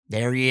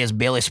There he is,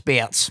 Billy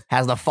Spitz.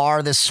 Has the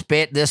farthest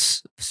spit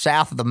this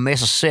south of the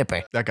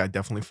Mississippi. That guy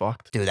definitely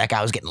fucked. Dude, that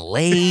guy was getting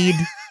laid.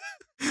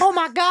 Oh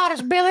my God,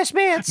 it's Billy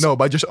Spitz. No,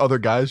 by just other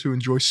guys who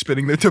enjoy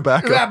spitting their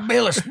tobacco. Look at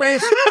Billy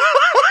Spitz.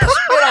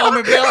 Spit on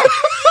me, Billy.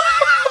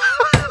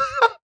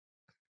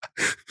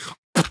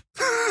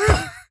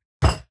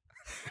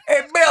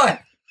 Hey, Billy,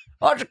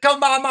 why don't you come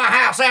by my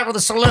house after the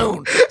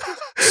saloon?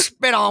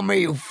 Spit on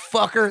me, you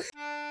fucker.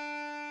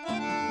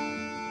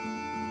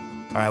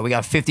 All right, we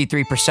got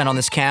 53% on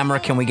this camera.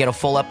 Can we get a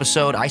full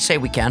episode? I say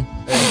we can.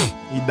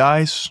 He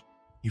dies.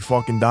 He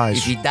fucking dies.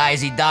 If he dies,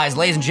 he dies.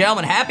 Ladies and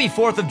gentlemen, happy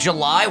 4th of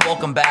July.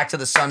 Welcome back to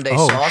the Sunday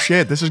Oh, Sauce.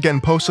 shit. This is getting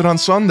posted on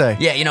Sunday.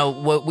 Yeah, you know,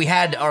 what we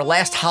had our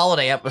last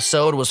holiday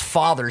episode was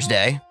Father's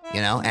Day,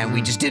 you know, and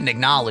we just didn't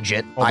acknowledge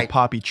it. All the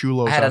poppy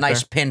chulos I had a out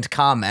nice there. pinned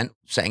comment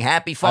saying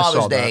Happy saw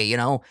Father's that. Day, you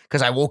know,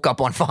 because I woke up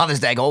on Father's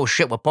Day, I go, oh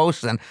shit, we're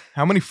posting.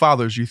 How many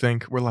fathers you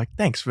think were like,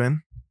 thanks,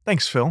 Vin?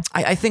 Thanks, Phil.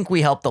 I think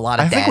we helped a lot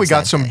of dads. I think we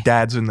got that some day.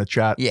 dads in the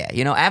chat. Yeah,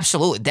 you know,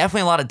 absolutely.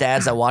 Definitely a lot of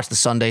dads that watch the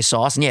Sunday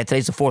Sauce. And yeah,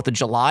 today's the 4th of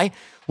July.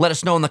 Let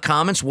us know in the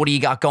comments, what do you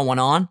got going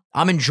on?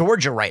 I'm in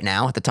Georgia right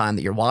now at the time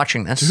that you're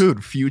watching this.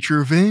 Dude,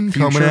 future Vin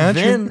coming Future at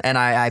Vin, you. and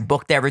I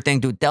booked everything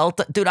through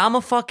Delta. Dude, I'm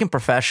a fucking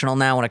professional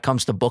now when it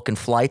comes to booking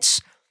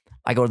flights.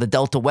 I go to the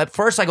Delta web.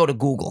 First, I go to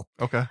Google.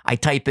 Okay. I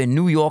type in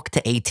New York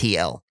to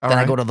ATL. Then I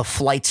right. go to the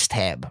flights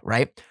tab,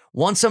 right?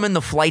 Once I'm in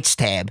the flights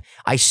tab,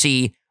 I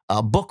see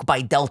book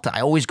by Delta.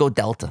 I always go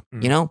Delta,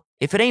 you know?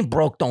 If it ain't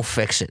broke, don't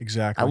fix it.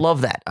 Exactly. I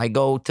love that. I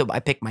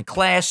pick my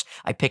class,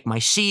 I pick my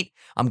seat,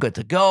 I'm good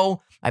to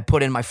go. I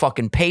put in my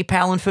fucking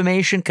PayPal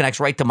information,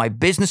 connects right to my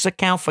business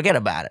account. Forget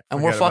about it.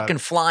 And we're Forget about fucking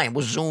flying.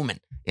 We're zooming,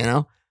 you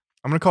know?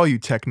 I'm going to call you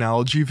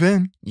Technology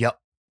Vin Yep.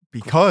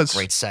 because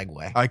Great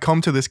segue. I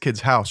come to this kid's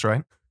house,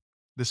 right?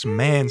 This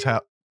man's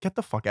house. Get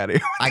the fuck out of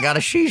here. I got a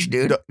sheesh,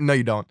 dude. No,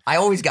 you don't. I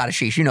always got a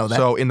sheesh. You know that.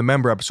 So in the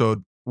member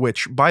episode,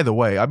 which, by the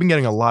way, I've been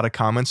getting a lot of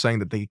comments saying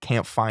that they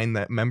can't find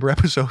that member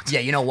episode.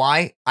 Yeah, you know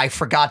why? I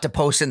forgot to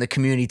post in the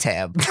community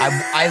tab.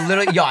 I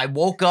literally, I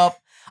woke up,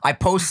 I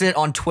posted it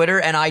on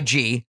Twitter and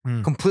IG,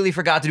 completely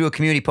forgot to do a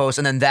community post,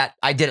 and then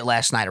I did it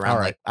last night around, All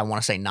right. like, I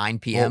want to say 9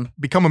 p.m. Well,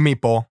 become a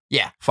meatball.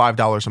 Yeah.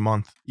 $5 a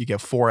month. You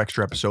get 4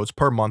 extra episodes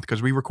per month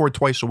because we record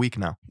twice a week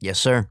now. Yes,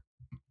 sir.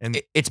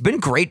 And It's been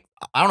great.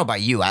 I don't know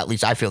about you, at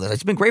least I feel this.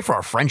 It's been great for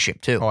our friendship,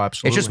 too. Oh,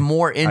 absolutely. It's just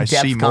more I see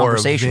in-depth more of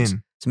conversations.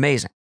 Vin. It's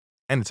amazing.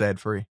 And it's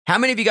ad-free. How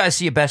many of you guys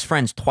see your best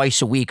friends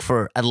twice a week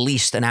for at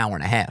least an hour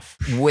and a half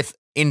with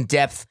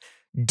in-depth,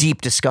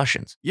 deep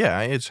discussions? Yeah,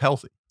 it's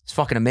healthy. It's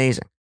fucking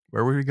amazing.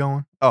 Where were we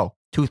going? Oh,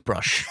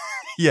 Toothbrush.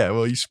 yeah,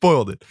 well, you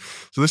spoiled it.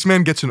 So this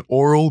man gets an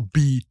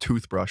Oral-B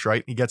toothbrush,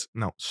 right?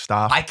 No,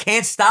 stop. I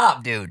can't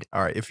stop, dude.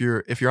 All right, if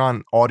you're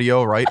on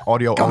audio, right?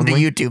 Audio Come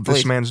only. to YouTube, please.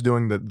 This man's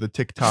doing the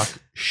TikTok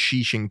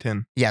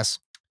sheeshington. Yes,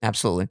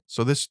 absolutely.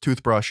 So this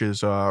toothbrush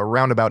is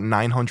around about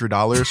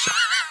 $900.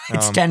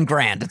 It's 10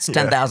 grand. It's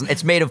 10,000.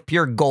 It's made of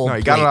pure gold. No,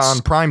 you got it plates.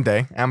 on Prime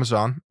Day,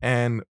 Amazon,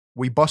 and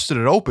we busted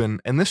it open,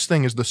 and this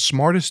thing is the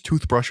smartest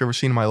toothbrush I've ever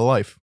seen in my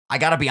life. I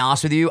got to be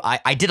honest with you.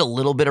 I did a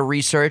little bit of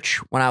research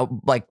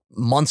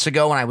months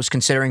ago when I was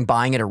considering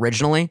buying it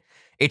originally.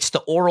 It's the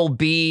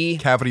Oral-B.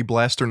 Cavity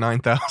Blaster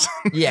 9000.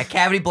 Yeah,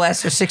 Cavity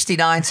Blaster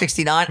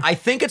 6969. I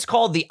think it's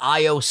called the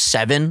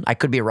IO7. I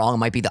could be wrong. It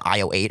might be the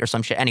IO8 or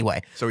some shit.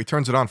 Anyway. So he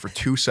turns it on for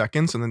 2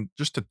 seconds, and then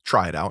just to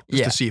try it out, just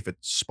Yeah. to see if it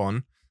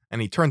spun.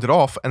 And he turned it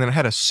off, and then it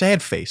had a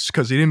sad face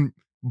because he didn't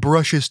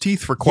brush his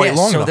teeth for quite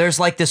long so enough. there's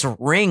like this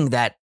ring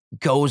that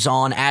goes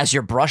on as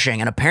you're brushing,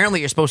 and apparently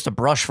you're supposed to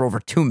brush for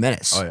over 2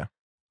 minutes. Oh, yeah.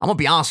 I'm gonna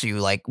be honest with you,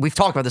 like, we've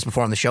talked about this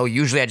before on the show.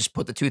 Usually I just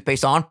put the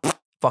toothpaste on,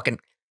 fucking,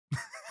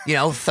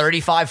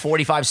 35,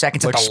 45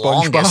 seconds Like at the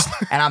SpongeBob. longest,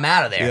 and I'm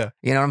out of there. Yeah.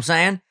 You know what I'm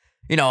saying?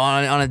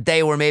 On a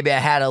day where maybe I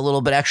had a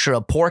little bit extra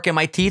pork in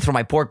my teeth for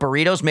my pork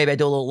burritos, maybe I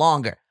do a little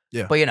longer.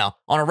 Yeah. But,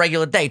 on a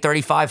regular day,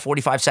 35,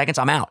 45 seconds,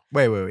 I'm out.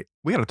 Wait.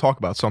 We got to talk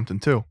about something,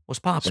 too. What's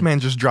This popping? man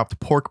just dropped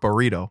pork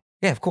burrito.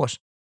 Yeah, of course.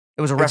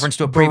 It was a It's reference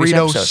to a previous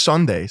Burrito episode.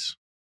 Sundays.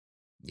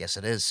 Yes,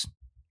 it is.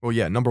 Well,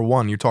 yeah, number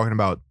 1, you're talking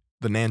about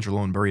the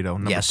Nandrolone burrito.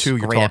 Number Yes, 2, you're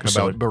great talking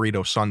episode. about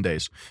Burrito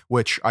Sundays,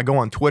 which I go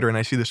on Twitter and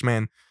I see this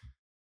man,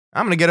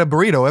 I'm going to get a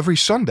burrito every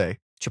Sunday.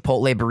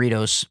 Chipotle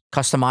burritos,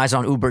 customized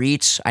on Uber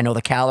Eats. I know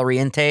the calorie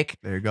intake.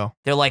 There you go.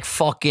 They're like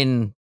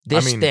fucking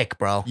this thick,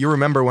 bro. You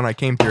remember when I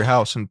came to your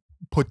house and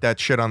put that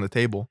shit on the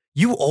table?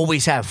 You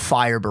always have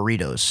fire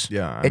burritos.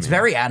 Yeah. It's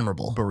very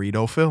admirable.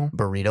 Burrito Phil.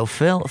 Burrito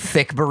Phil.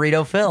 Thick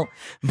burrito Phil.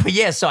 But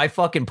yeah, so I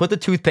fucking put the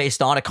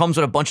toothpaste on. It comes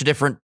with a bunch of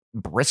different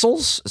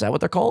bristles. Is that what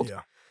they're called?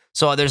 Yeah.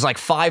 So there's like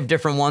 5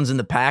 different ones in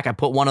the pack. I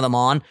put one of them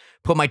on,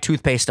 put my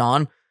toothpaste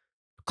on,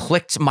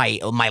 clicked my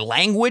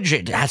language.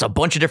 It has a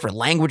bunch of different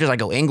languages. I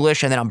go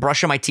English, and then I'm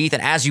brushing my teeth.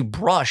 And as you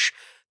brush,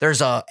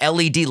 there's a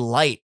LED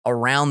light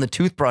around the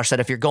toothbrush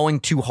that if you're going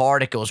too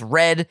hard, it goes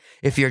red.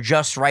 If you're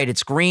just right,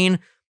 it's green.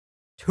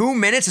 2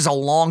 minutes is a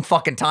long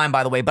fucking time,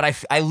 by the way,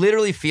 but I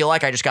literally feel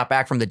like I just got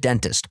back from the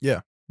dentist.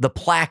 Yeah. the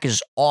plaque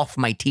is off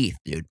my teeth,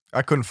 dude.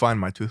 I couldn't find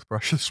my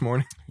toothbrush this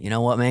morning. You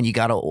know what, man? You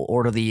got to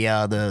order the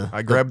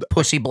grabbed-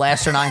 Pussy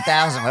Blaster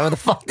 9000, whatever the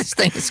fuck this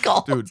thing is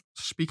called. Dude,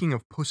 speaking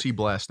of pussy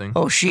blasting.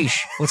 Oh, sheesh.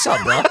 What's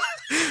up, bro?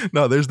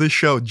 No, there's this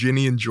show,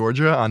 Ginny in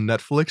Georgia, on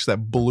Netflix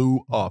that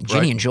blew up. Ginny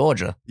right? in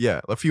Georgia. Yeah,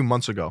 a few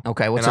months ago.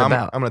 Okay, what's And it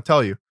about? I'm going to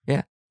tell you.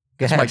 Yeah.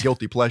 Go It's my ahead.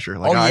 guilty pleasure.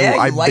 Oh, yeah?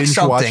 I You like binge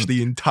something. watched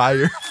the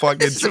entire fucking.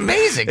 This is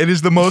amazing. It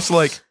is the most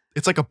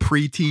it's like a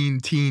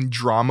preteen teen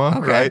drama,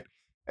 Okay. right?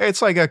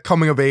 It's like a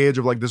coming of age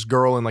of like this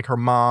girl and like her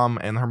mom,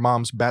 and her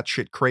mom's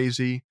batshit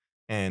crazy,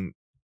 and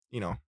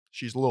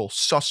she's a little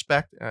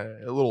suspect, a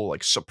little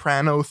like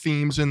soprano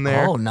themes in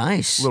there, Oh,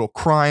 nice. little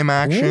crime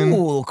action. Ooh,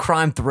 little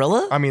crime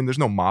thriller? I mean, there's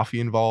no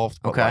mafia involved,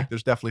 but Okay. like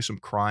there's definitely some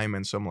crime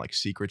and some like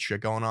secret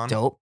shit going on.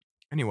 Dope.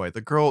 Anyway,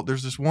 the girl,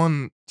 there's this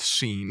one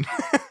scene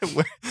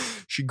where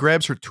she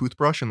grabs her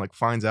toothbrush and like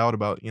finds out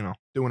about,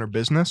 doing her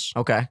business.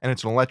 Okay. And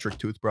it's an electric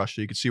toothbrush,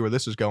 so you can see where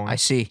this is going. I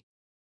see.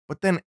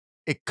 But then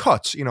it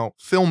cuts,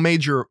 Film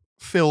Major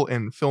Phil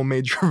and Film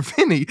Major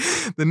Vinny.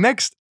 The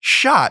next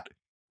shot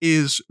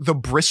is the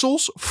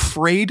bristles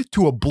frayed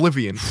to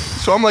oblivion.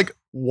 So I'm like,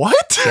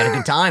 what? She had a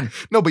good time.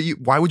 No, but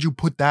why would you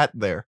put that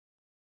there?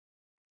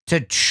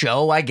 To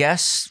show, I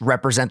guess,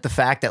 represent the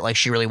fact that like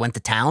she really went to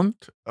town.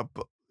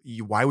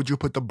 Why would you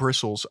put the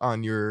bristles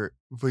on your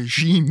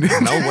vagine?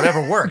 No,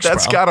 whatever works.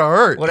 That's bro. gotta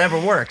hurt. Whatever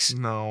works.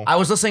 No. I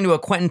was listening to a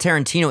Quentin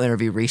Tarantino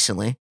interview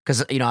recently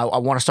because I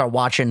want to start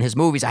watching his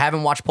movies. I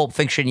haven't watched Pulp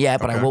Fiction yet,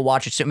 but I Okay. will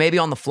watch it soon. Maybe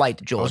on the flight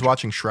to I was Georgia.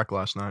 watching Shrek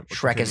last night. but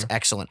Shrek is continue.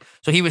 excellent.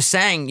 So he was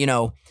saying,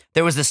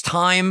 there was this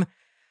time.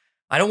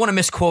 I don't want to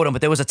misquote him, but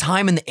there was a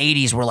time in the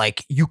 80s where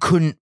like you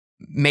couldn't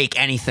make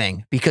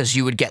anything because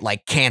you would get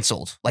like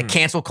canceled, like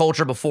cancel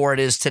culture before it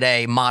is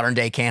today, modern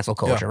day cancel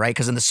culture, right?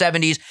 Because in the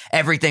 70s,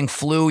 everything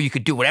flew. You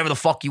could do whatever the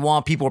fuck you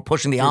want. People were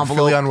pushing the Dude,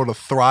 envelope. Philly would have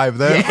thrived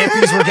then. Yeah,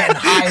 hippies were getting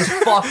high as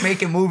fuck,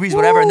 making movies,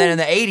 whatever. And then in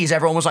the 80s,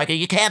 everyone was like,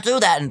 you can't do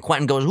that. And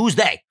Quentin goes, who's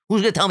they?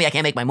 Who's going to tell me I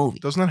can't make my movie?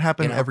 Doesn't that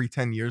happen You know? every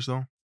 10 years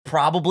though?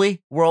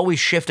 Probably. We're always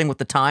shifting with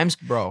the times.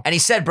 Bro. And he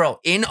said, bro,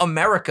 in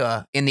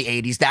America in the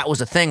 80s, that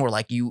was a thing where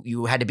like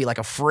you had to be like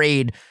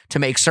afraid to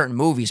make certain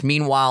movies.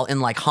 Meanwhile, in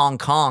like Hong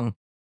Kong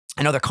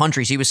and other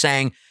countries, he was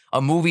saying a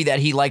movie that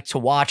he liked to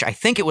watch, I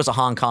think it was a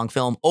Hong Kong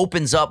film,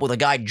 opens up with a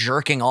guy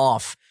jerking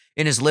off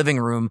in his living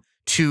room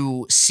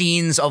to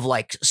scenes of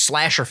like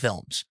slasher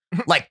films,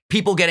 like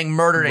people getting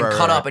murdered and Right,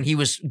 cut right. up, and he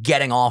was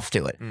getting off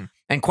to it.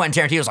 And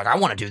Quentin Tarantino was like, I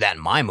want to do that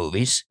in my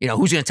movies.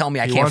 Who's going to tell me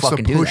I He can't wants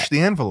fucking to do push that?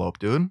 the envelope,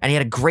 dude. And he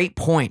had a great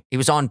point. He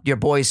was on your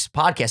boy's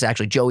podcast,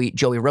 actually,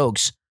 Joey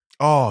Rogues.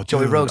 Oh,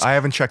 Joey dude, Rogues. I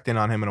haven't checked in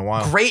on him in a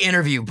while. Great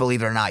interview,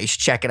 believe it or not. You should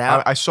check it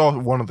out. I saw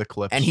one of the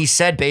clips. And he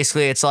said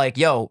basically, it's like,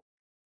 yo,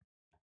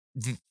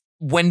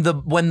 when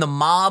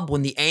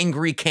the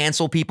angry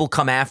cancel people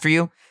come after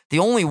you, the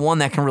only one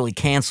that can really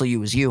cancel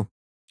you is you.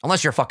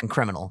 Unless you're a fucking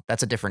criminal.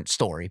 That's a different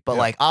story. But Yeah.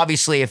 like,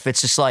 obviously, if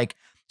it's just like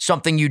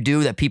something you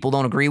do that people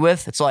don't agree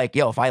with, it's like,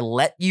 yo, if I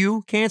let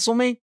you cancel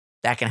me,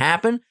 that can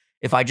happen.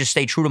 If I just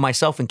stay true to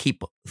myself and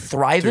keep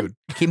thriving, Dude,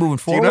 keep moving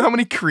Do you forward. know how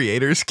many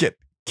creators get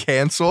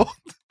canceled?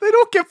 They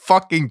don't get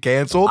fucking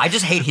canceled. I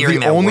just hate hearing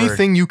the that only word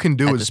thing you can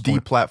do at is this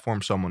point.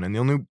 deplatform someone, and the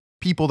only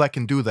people that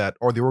can do that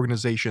are the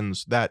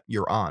organizations that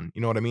you're on.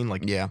 You know what I mean?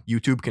 Like Yeah.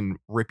 YouTube can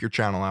rip your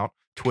channel out.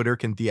 Twitter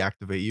can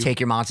deactivate you. Take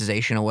your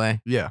monetization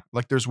away. Yeah,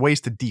 like there's ways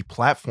to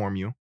deplatform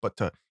you, but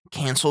to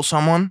cancel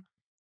someone,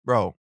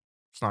 bro,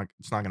 it's not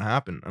gonna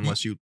happen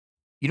unless you.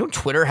 You know,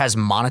 Twitter has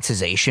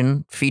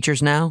monetization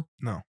features now.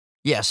 No.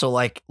 Yeah, so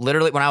like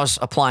literally when I was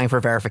applying for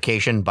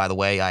verification, by the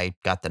way, I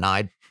got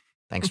denied.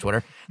 Thanks,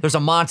 Twitter. There's a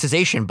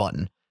monetization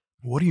button.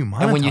 What do you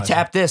monetize? And when you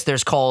tap this,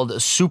 there's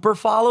called super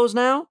follows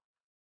now.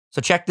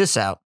 So check this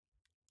out.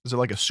 Is it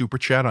like a super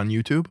chat on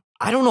YouTube?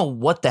 I don't know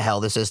what the hell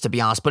this is, to be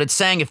honest, but it's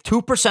saying if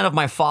 2% of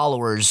my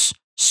followers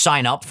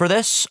sign up for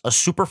this, a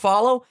super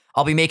follow,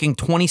 I'll be making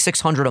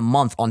 $2,600 a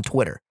month on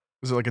Twitter.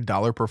 Is it like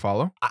 $1 per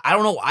follow? I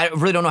don't know. I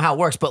really don't know how it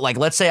works, but like,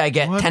 let's say I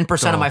get What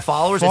 10% of my the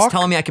followers. fuck? It's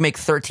telling me I can make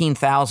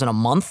 $13,000 a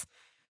month.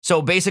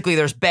 So basically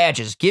there's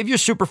badges. Give your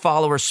super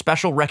followers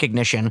special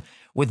recognition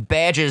with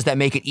badges that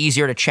make it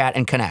easier to chat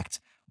and connect.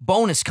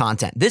 Bonus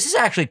content. This is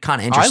actually kind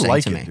of interesting I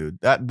like to it, me. dude.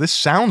 This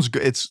sounds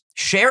good. It's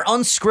Share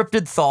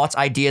unscripted thoughts,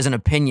 ideas, and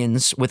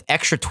opinions with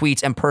extra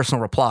tweets and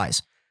personal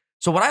replies.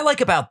 So what I like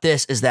about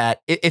this is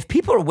that if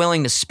people are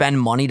willing to spend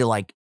money to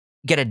like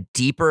get a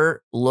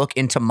deeper look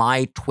into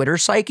my Twitter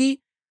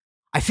psyche,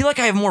 I feel like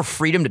I have more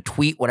freedom to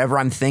tweet whatever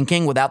I'm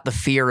thinking without the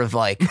fear of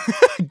like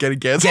getting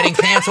canceled. getting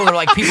canceled or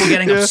like people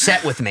getting Yeah.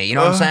 upset with me. You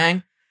know what I'm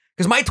saying?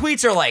 Because my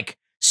tweets are like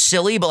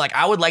silly, but like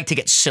I would like to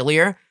get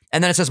sillier.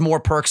 And then it says more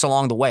perks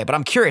along the way. But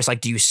I'm curious, like,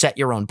 do you set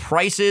your own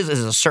prices?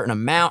 Is it a certain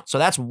amount? So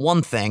that's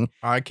one thing.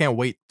 I can't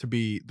wait to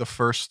be the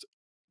first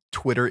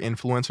Twitter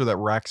influencer that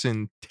racks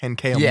in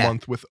 10K a Yeah.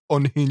 month with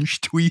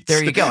unhinged tweets.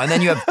 There you go. And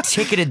then you have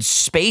ticketed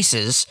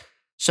spaces.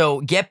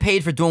 So get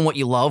paid for doing what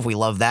you love. We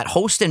love that.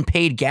 Host and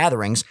paid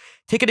gatherings.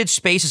 Ticketed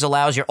spaces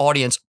allows your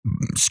audience,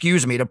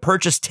 to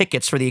purchase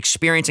tickets for the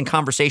experience and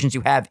conversations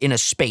you have in a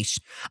space.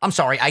 I'm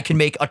sorry, I can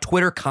make a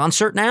Twitter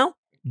concert now.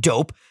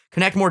 Dope.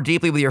 Connect more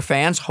deeply with your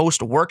fans,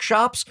 host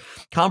workshops,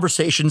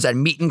 conversations,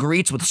 and meet and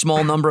greets with a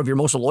small number of your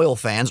most loyal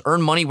fans.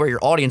 Earn money where your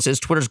audience is.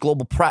 Twitter's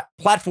global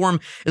platform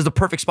is the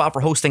perfect spot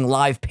for hosting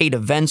live paid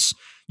events.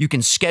 You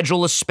can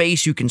schedule a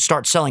space, you can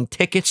start selling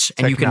tickets,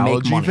 and you can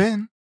make money.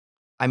 Vin.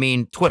 I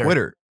mean,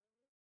 Twitter.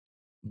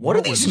 What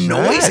are these was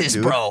noises,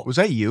 dude? bro? Was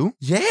that you?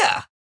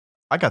 Yeah.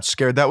 I got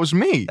scared. That was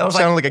me. That was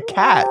Sounded like a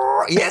cat.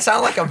 Yeah, it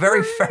sounded like a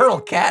very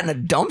feral cat in a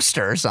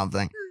dumpster or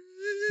something.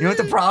 You know what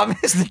the problem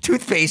is? The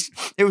toothpaste,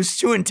 it was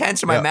too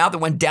intense in my mouth. It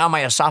went down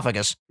my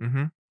esophagus.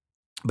 Mm-hmm.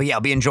 But yeah,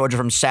 I'll be in Georgia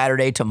from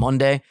Saturday to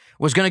Monday.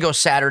 Was going to go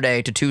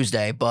Saturday to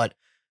Tuesday, but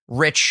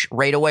Rich,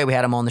 right away, we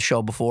had him on the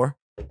show before.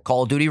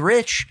 Call of Duty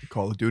Rich.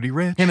 Call of Duty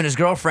Rich. Him and his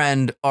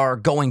girlfriend are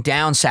going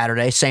down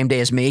Saturday, same day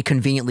as me.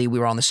 Conveniently, we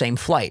were on the same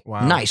flight.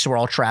 Wow. Nice. We're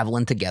all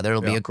traveling together.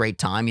 It'll be a great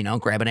time, you know,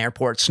 grab an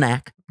airport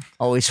snack.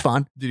 Always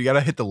fun. Dude, you got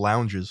to hit the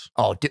lounges.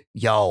 Oh,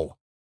 yo.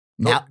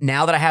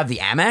 Now that I have the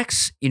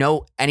Amex, you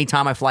know,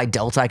 anytime I fly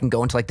Delta, I can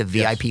go into like the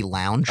VIP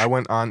lounge. I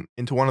went on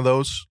into one of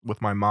those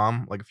with my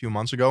mom like a few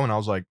months ago, and I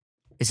was like,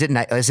 Is it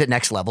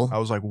next level? I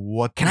was like,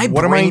 what?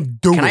 What am I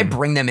doing? Can I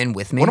bring them in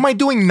with me? What am I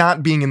doing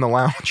not being in the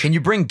lounge? Can you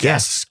bring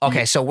guests? Yes.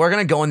 Okay, so we're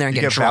gonna go in there and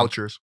You get get drunk.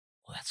 vouchers.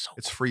 Oh, that's so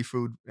It's free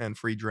food and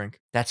free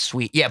drink. That's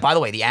sweet. Yeah, by the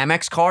way, the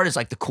Amex card is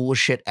like the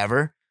coolest shit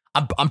ever.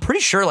 I'm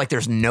pretty sure like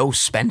there's no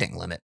spending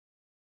limit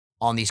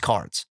on these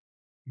cards.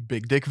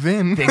 Big Dick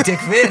Vin. Big Dick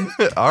Vin.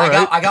 All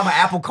right. I got my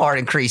Apple card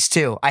increased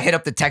too. I hit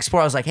up the tech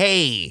support. I was like,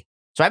 hey.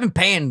 So I've been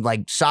paying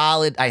like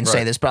solid. I didn't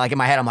say this, but like in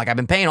my head, I'm like, I've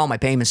been paying all my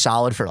payments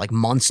solid for like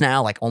months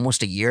now, like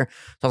almost a year.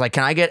 So I was like,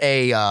 can I get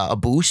a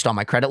boost on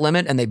my credit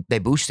limit? And they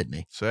boosted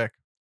me. Sick.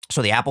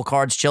 So the Apple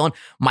card's chilling.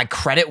 My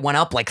credit went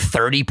up like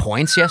 30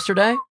 points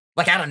yesterday.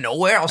 Like out of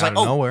nowhere. I was like,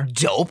 oh,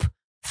 dope.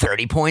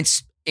 30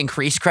 points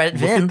increased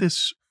credit.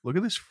 Look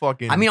at this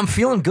fucking. I mean, I'm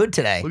feeling good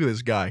today. Look at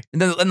this guy. In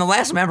the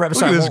last member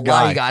episode, I won't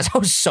lie, you guys. I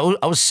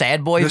was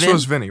sad boy. This Vin.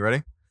 was Vinny.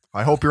 Ready?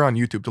 I hope you're on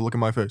YouTube to look at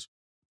my face.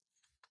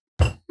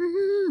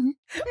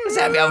 What's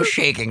that? I was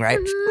shaking, right?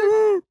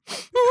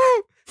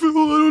 Phil,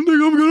 I don't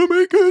think I'm gonna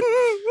make it.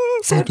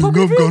 I think I'm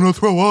gonna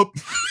throw up.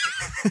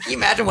 Can you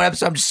imagine what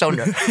episode? I'm just so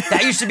nervous.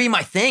 That used to be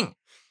my thing.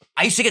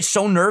 I used to get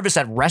so nervous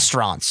at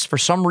restaurants for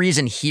some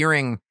reason.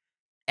 Hearing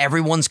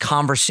everyone's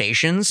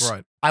conversations,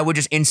 Right. I would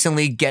just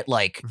instantly get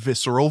like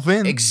Visceral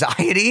Vin.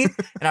 anxiety, and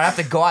I'd have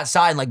to go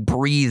outside and like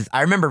breathe.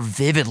 I remember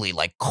vividly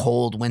like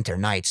cold winter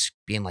nights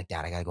being like,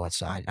 Dad, I gotta go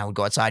outside. And I would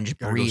go outside and just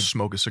Gotta breathe. go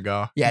smoke a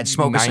cigar. Yeah, I'd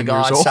smoke a 9 cigar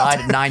years old. outside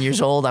at 9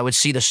 years old. I would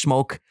see the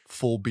smoke.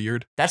 Full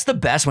beard. That's the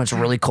best when it's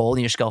really cold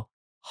and you just go,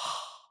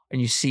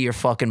 and you see your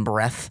fucking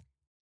breath.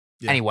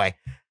 Yeah. Anyway,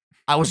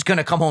 I was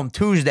gonna come home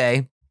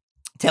Tuesday.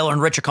 Taylor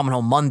and Rich are coming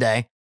home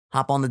Monday.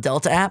 Hop on the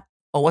Delta app.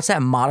 Oh, what's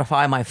that?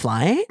 Modify my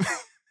flight?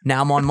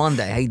 Now I'm on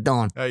Monday. How you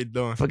doing? How you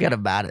doing? Forget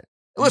about it.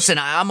 Listen,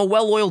 I'm a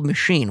well-oiled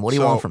machine. What do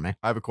you want from me?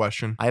 I have a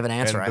question. I have an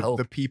answer, And I hope.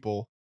 the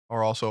people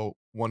are also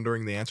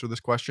wondering the answer to this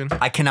question.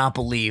 I cannot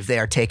believe they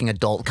are taking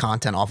adult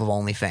content off of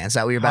OnlyFans. Is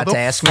that what you're about How to the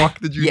ask me? fuck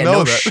did you yeah, know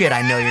no that? shit.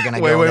 I know you're going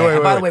to Wait, go wait, there. wait,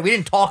 And by the wait. way, we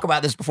didn't talk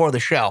about this before the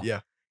show. Yeah.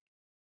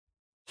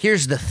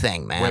 Here's the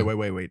thing, man.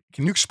 Wait.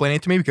 Can you explain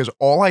it to me? Because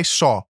all I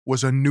saw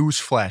was a news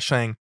flash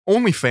saying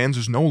OnlyFans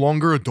is no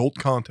longer adult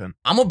content.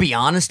 I'm going to be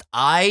honest.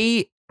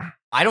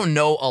 I don't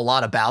know a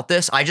lot about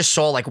this. I just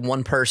saw like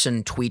one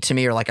person tweet to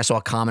me, or like I saw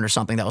a comment or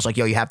something that was like,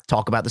 yo, you have to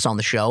talk about this on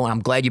the show. And I'm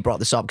glad you brought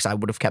this up because I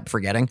would have kept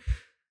forgetting.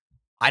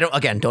 I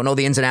don't know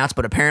the ins and outs,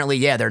 but apparently,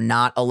 yeah, they're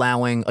not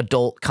allowing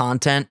adult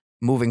content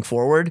moving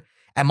forward.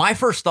 And my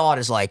first thought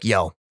is like,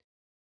 yo,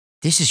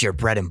 this is your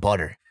bread and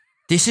butter.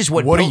 This is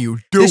what are you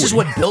doing? This is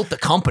what built the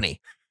company.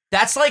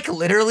 That's like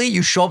literally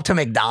you show up to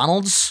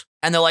McDonald's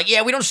and they're like,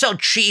 yeah, we don't sell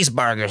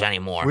cheeseburgers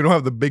anymore. We don't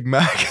have the Big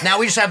Mac. Now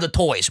we just have the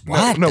toys.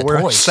 What? No, The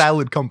we're toys? a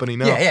salad company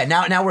now. Yeah.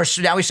 Now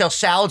we sell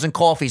salads and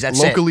coffees.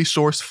 That's it. Locally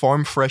sourced,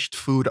 farm fresh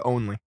food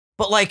only.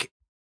 But like,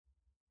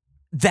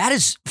 that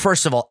is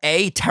first of all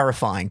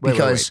terrifying Wait.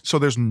 because So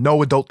there's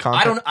no adult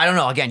content. I don't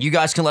know. Again, you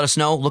guys can let us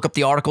know. Look up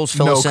the articles.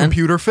 Fill No us in.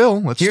 computer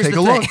Phil. Let's Here's take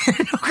the a thing.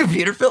 look. No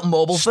computer film,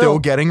 mobile Still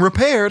film. getting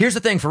repaired. Here's the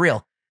thing for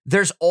real.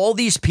 There's all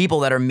these people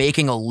that are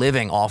making a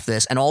living off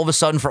this, and all of a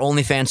sudden for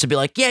OnlyFans to be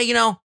like, yeah, you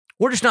know,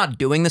 we're just not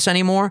doing this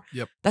anymore.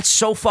 Yep. That's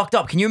so fucked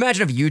up. Can you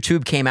imagine if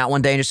YouTube came out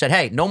one day and just said,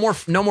 hey, no more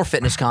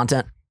fitness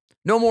content.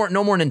 No more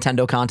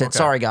Nintendo content. Okay.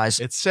 Sorry, guys.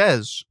 It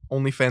says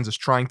OnlyFans is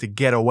trying to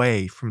get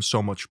away from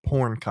so much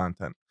porn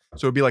content.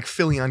 So it'd be like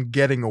Philly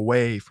getting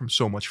away from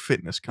so much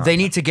fitness content. They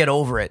need to get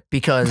over it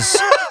because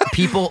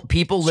people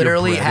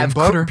literally bread and have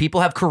butter.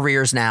 people have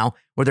careers now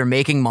where they're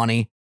making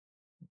money.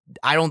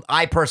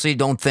 I personally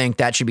don't think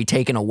that should be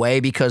taken away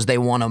because they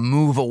want to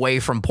move away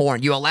from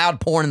porn. You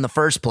allowed porn in the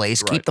first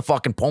place. Right. Keep the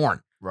fucking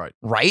porn. Right.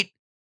 Right?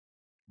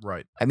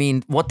 I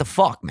mean, what the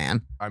fuck,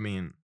 man? I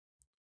mean,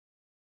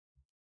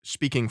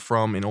 speaking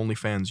from an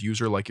OnlyFans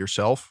user like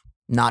yourself,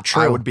 Not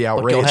true. I would be But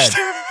go outraged.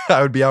 ahead.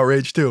 I would be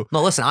outraged too.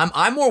 No, listen,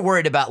 I'm more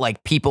worried about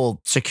like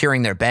people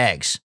securing their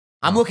bags.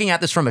 I'm looking at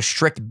this from a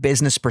strict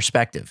business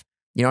perspective.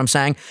 You know what I'm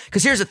saying?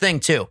 Because here's the thing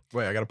too.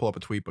 Wait, I got to pull up a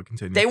tweet, but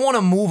continue. They want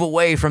to move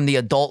away from the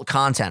adult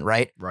content,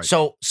 right? Right.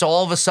 So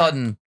all of a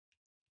sudden,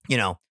 you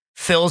know,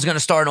 Phil's going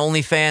to start an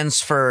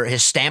OnlyFans for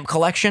his stamp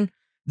collection.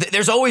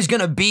 There's always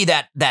going to be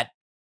that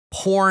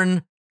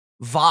porn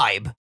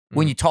vibe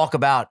when you talk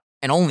about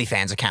an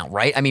OnlyFans account,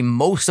 right? I mean,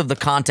 most of the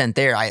content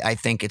there, I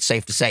think it's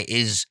safe to say,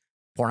 is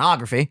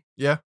pornography.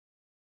 Yeah.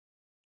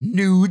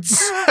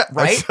 Nudes,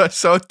 right? I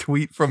saw a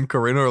tweet from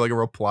Corinna or like a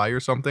reply or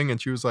something,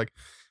 and she was like,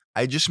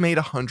 I just made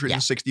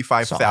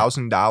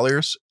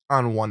 $165,000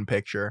 on one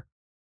picture.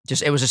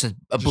 It was just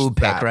a boob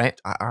pic, right?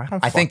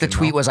 I think the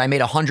tweet was, I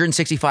made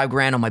 165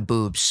 grand on my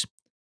boobs.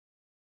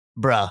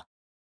 Bruh.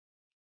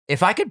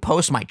 If I could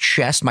post my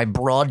chest, my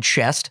broad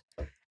chest,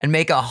 and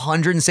make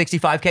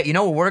 165K, you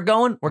know where we're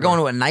going? We're going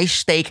to a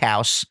nice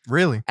steakhouse.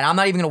 Really? And I'm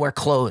not even going to wear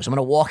clothes. I'm going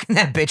to walk in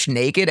that bitch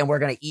naked, and we're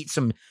going to eat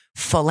some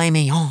filet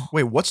mignon.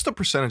 Wait, what's the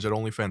percentage that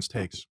OnlyFans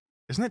takes?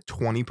 Isn't it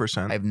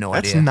 20%? I have no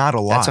idea. That's not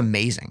a lot. That's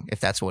amazing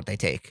if that's what they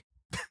take.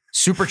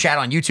 Super chat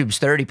on YouTube's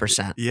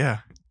 30%. Yeah.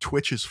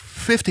 Twitch is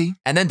 50.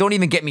 And then don't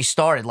even get me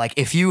started. Like,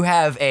 if you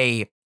have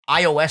a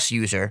iOS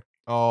user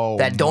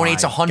that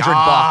donates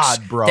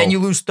 $100, bro, then you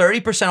lose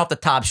 30% off the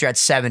top, so you're at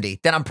 70.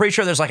 Then I'm pretty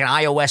sure there's like an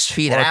iOS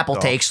fee that Apple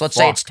takes. Let's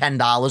say it's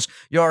 $10.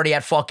 You're already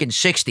at fucking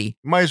 60.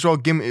 Might as well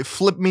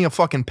flip me a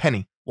fucking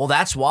penny. Well,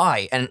 that's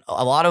why. And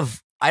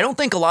I don't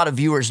think a lot of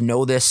viewers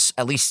know this,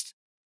 at least,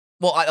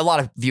 well, a lot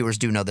of viewers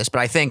do know this, but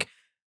I think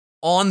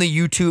on the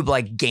YouTube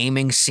like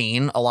gaming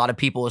scene, a lot of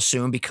people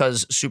assume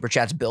because Super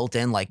Chat's built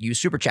in, like use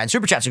Super Chat.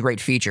 Super Chat's a great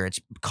feature. It's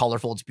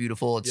colorful. It's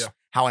beautiful. It's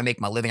how I make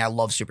my living. I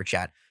love Super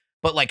Chat.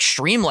 But like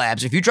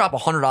Streamlabs, if you drop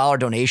 $100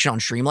 donation on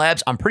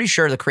Streamlabs, I'm pretty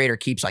sure the creator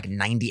keeps like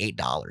 $98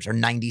 or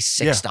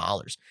 $96. Yeah.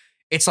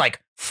 It's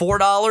like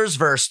 $4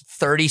 versus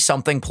 30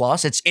 something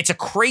plus. It's a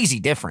crazy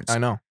difference. I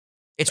know.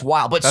 It's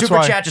wild. But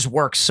Super Chat just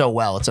works so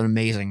well. It's an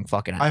amazing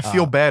fucking I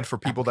feel bad for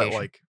people that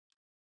like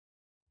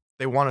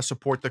they want to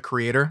support the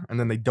creator and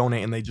then they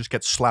donate and they just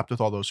get slapped with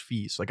all those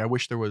fees. Like I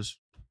wish there was.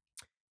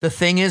 The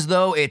thing is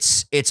though,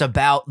 it's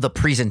about the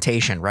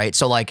presentation, right?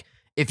 So like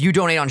if you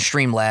donate on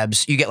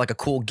Streamlabs, you get like a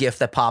cool gift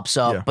that pops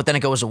up, but then it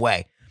goes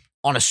away.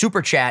 On a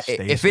Super Chat,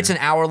 if it's an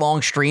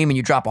hour-long stream and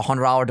you drop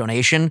 $100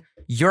 donation,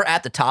 you're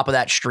at the top of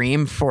that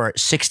stream for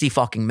 60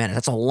 fucking minutes.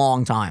 That's a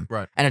long time.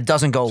 Right. And it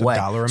doesn't go away.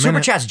 $1 a Super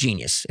minute? Chat's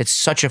genius. It's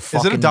such a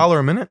fucking... Is it $1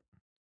 a minute?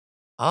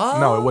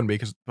 No, it wouldn't be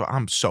because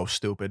I'm so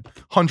stupid.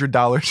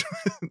 $100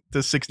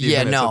 to 60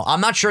 minutes. Yeah, no.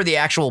 I'm not sure the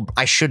actual...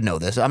 I should know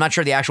this. I'm not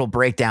sure the actual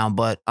breakdown,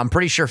 but I'm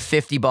pretty sure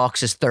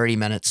 $50 is 30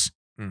 minutes.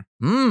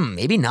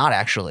 Maybe not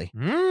actually.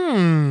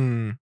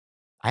 I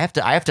have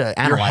to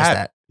analyze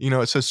that. You know,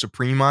 it says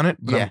Supreme on it.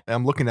 But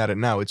I'm looking at it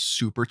now. It's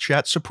Super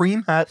Chat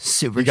Supreme hat.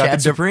 Super Chat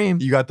Supreme.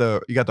 You got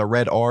the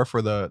red R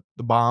for the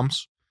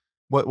bombs.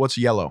 What's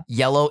yellow?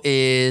 Yellow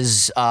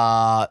is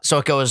so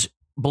it goes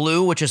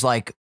blue, which is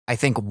like I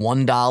think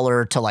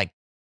 $1 to like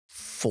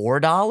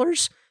 $4.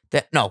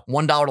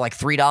 $1 to like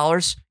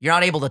 $3. You're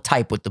not able to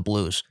type with the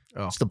blues.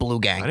 Oh. It's the blue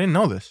gang. I didn't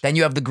know this. Then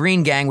you have the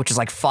green gang, which is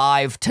like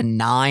 5 to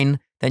 9.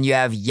 Then you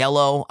have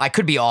yellow. I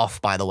could be off,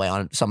 by the way,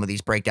 on some of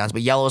these breakdowns,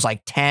 but yellow is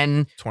like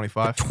 10,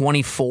 25,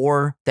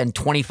 24, then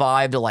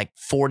 25 to like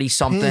 40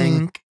 something.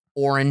 Pink.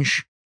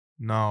 Orange.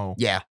 No.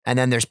 Yeah. And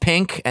then there's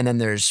pink and then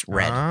there's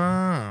red.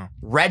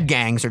 Red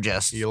gangs are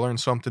just. You learn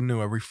something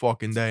new every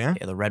fucking day, huh?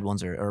 Yeah, the red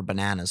ones are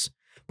bananas.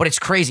 But it's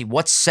crazy.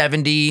 What's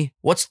 30%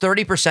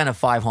 of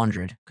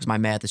 500? Because my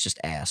math is just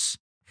ass.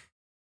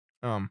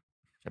 Should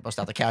I bust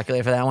out the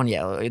calculator for that one?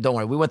 Yeah, don't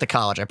worry. We went to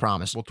college, I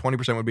promise. Well,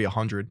 20% would be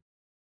 100.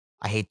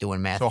 I hate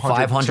doing math. So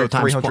 500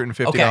 times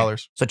 $350. Okay.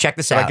 So check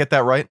this out. Did I get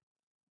that right?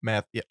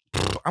 Math. Yeah.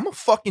 I'm a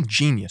fucking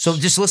genius. So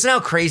just listen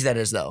how crazy that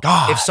is, though.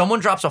 God. If someone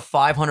drops a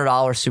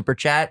 $500 super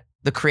chat,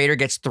 the creator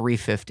gets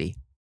 $350.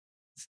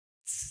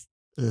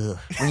 Ugh.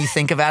 When you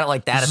think about it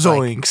like that, it's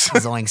Zoinks.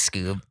 like zoinks,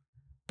 Scoob.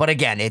 But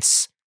again,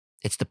 it's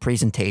the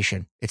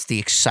presentation, it's the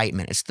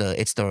excitement, it's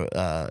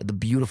the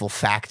beautiful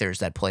factors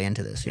that play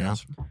into this, you know.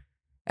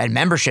 And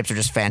memberships are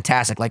just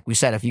fantastic. Like we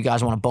said, if you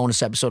guys want a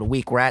bonus episode a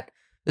week,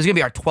 this is gonna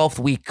be our 12th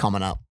week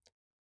coming up.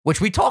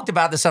 Which we talked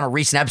about this on a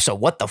recent episode.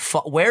 What the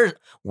fuck?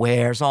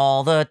 Where's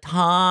all the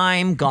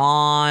time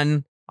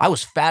gone? I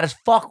was fat as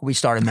fuck when we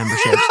started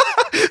memberships.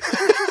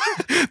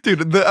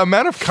 Dude, the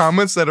amount of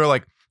comments that are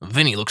like,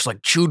 Vinny looks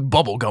like chewed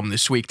bubblegum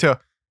this week, to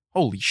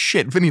holy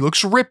shit, Vinny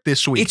looks ripped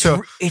this week,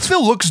 to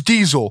Phil looks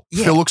diesel.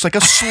 Yeah. Phil looks like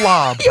a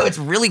slob. Yo, it's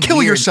really Kill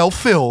weird. yourself,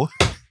 Phil.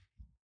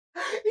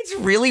 It's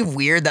really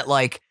weird that,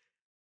 like,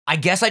 I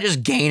guess I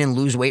just gain and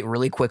lose weight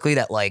really quickly,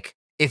 that, like,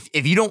 if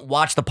you don't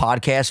watch the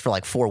podcast for,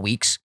 like, 4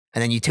 weeks,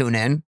 and then you tune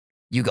in,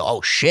 you go,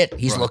 oh, shit,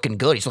 he's looking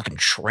good. He's looking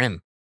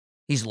trim.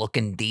 He's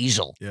looking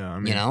diesel. Yeah, I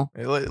mean, you know?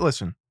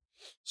 Listen,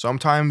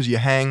 sometimes you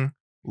hang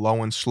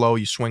low and slow,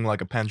 you swing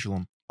like a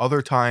pendulum.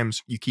 Other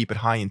times, you keep it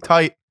high and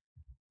tight.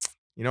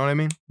 You know what I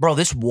mean? Bro,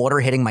 this water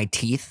hitting my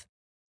teeth,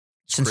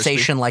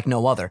 sensation like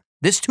no other.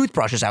 This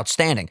toothbrush is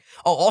outstanding.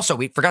 Oh, also,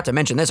 we forgot to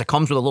mention this. It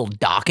comes with a little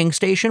docking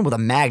station with a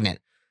magnet.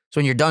 So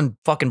when you're done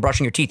fucking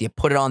brushing your teeth, you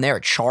put it on there,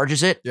 it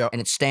charges it, and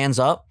it stands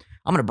up.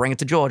 I'm going to bring it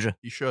to Georgia.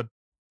 You should.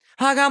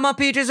 I got my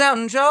peaches out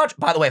in Georgia.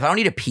 By the way, if I don't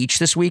eat a peach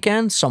this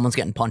weekend, someone's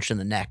getting punched in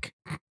the neck.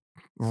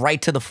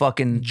 Right to the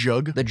fucking...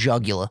 Jug? The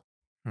jugular.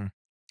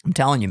 I'm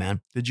telling you,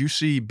 man. Did you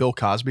see Bill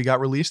Cosby got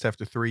released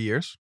after 3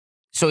 years?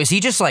 So is he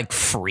just like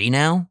free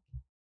now?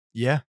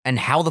 Yeah. And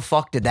how the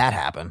fuck did that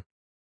happen?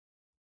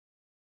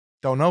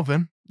 Don't know,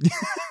 Vin.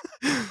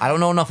 I don't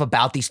know enough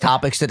about these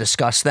topics to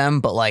discuss them,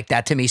 but like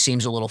that to me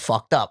seems a little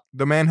fucked up.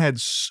 The man had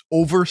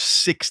over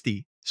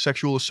 60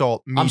 sexual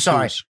assault. I'm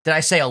sorry. Did I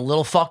say a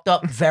little fucked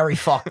up? Very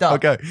fucked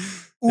up. Okay.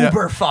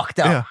 Uber fucked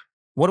up. Yeah.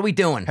 What are we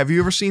doing? Have you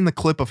ever seen the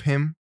clip of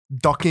him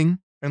ducking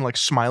and like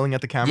smiling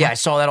at the camera? Yeah, I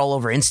saw that all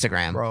over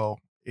Instagram. Bro,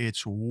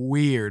 it's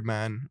weird,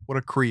 man. What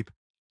a creep.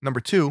 Number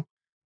 2,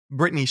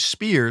 Britney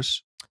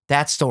Spears.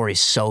 That story's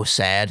so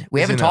sad.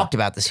 We Is haven't in a talked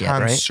about this yet,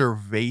 right?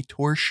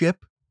 Conservativeship.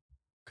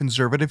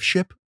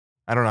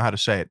 I don't know how to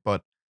say it,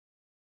 but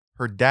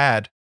her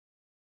dad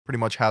pretty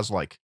much has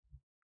like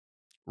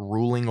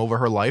ruling over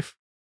her life.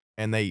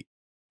 And they,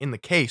 in the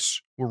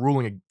case, were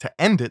ruling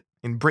to end it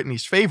in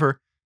Britney's favor.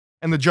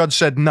 And the judge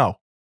said no.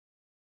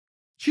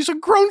 She's a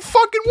grown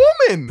fucking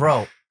woman.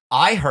 Bro,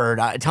 I heard,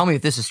 tell me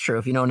if this is true,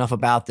 if you know enough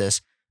about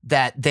this,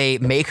 that they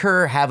make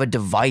her have a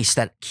device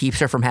that keeps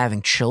her from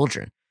having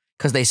children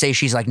because they say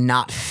she's like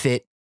not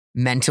fit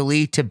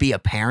mentally to be a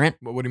parent.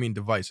 What do you mean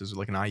device? Is it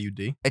like an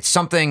IUD? It's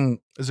something.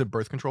 Is it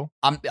birth control?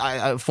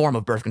 A form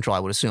of birth control, I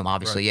would assume,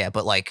 obviously, yeah.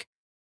 But like,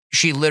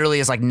 she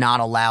literally is like not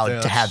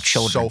allowed to have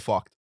children. So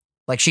fucked.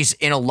 Like she's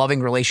in a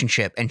loving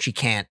relationship and she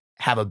can't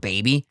have a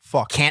baby.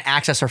 Fucked. Can't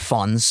access her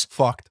funds.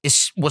 Fucked.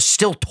 Was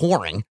still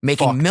touring,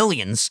 making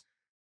millions.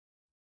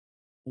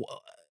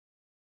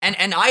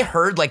 And I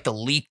heard like the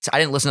leaked, I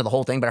didn't listen to the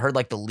whole thing, but I heard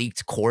like the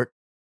leaked court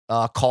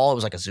call. It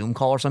was like a Zoom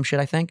call or some shit,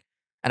 I think.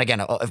 And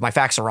again, if my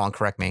facts are wrong,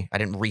 correct me. I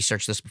didn't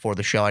research this before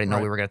the show. I didn't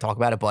know we were going to talk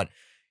about it. But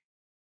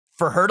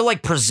for her to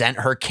like present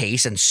her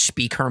case and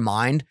speak her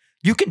mind,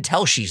 you can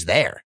tell she's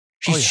there.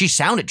 She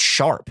sounded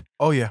sharp.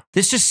 Oh, yeah.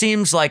 This just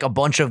seems like a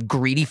bunch of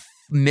greedy,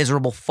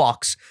 miserable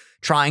fucks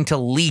trying to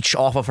leech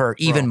off of her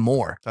even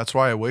more. That's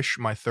why I wish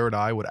my third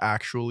eye would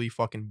actually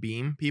fucking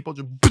beam people.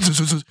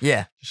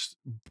 Just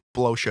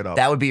blow shit up.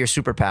 That would be your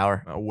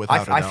superpower.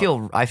 Without a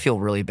doubt. I feel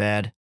really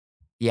bad.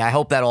 Yeah, I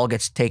hope that all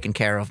gets taken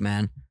care of,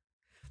 man.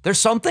 There's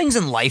some things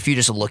in life you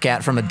just look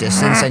at from a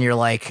distance and you're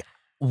like,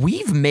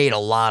 we've made a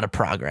lot of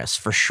progress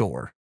for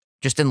sure,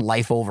 just in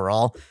life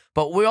overall.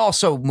 But we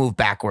also move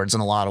backwards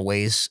in a lot of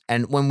ways.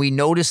 And when we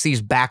notice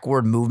these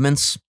backward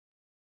movements,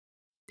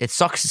 it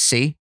sucks to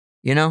see,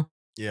 you know?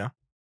 Yeah.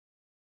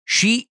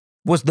 She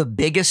was the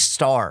biggest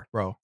star,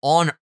 bro,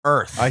 on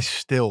earth. I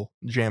still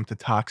jam to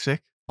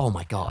Toxic. Oh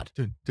my God.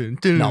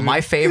 No, my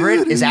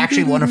favorite is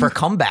actually one of her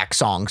comeback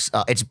songs.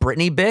 It's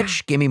Britney,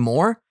 bitch. Give me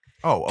more.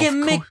 Oh, give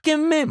me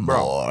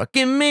more.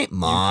 Give me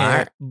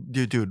more.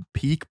 Dude,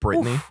 peak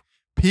Britney. Oof.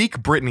 Peak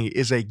Britney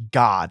is a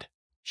god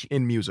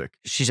in music.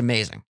 She's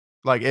amazing.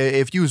 Like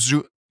if you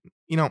zoom,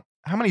 you know,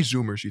 how many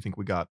Zoomers do you think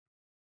we got?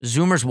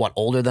 Zoomers, what,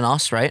 older than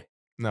us, right?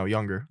 No,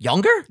 younger.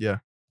 Younger? Yeah.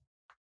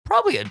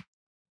 Probably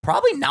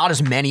not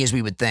as many as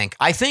we would think.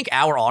 I think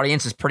our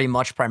audience is pretty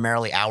much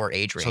primarily our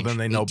age range. So then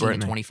they know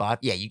Britney. 25.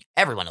 Yeah,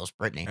 everyone knows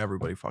Britney.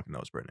 Everybody fucking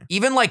knows Britney.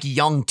 Even like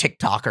young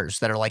TikTokers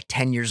that are like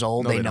 10 years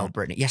old, they know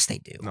Britney. Yes, they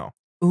do. No.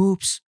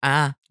 Oops,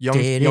 young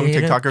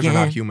TikTokers are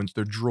not humans.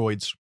 They're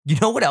droids. You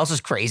know what else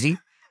is crazy?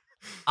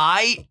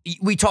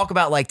 We talk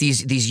about like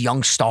these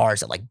young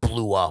stars that like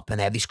blew up and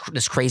they have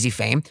this crazy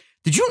fame.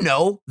 Did you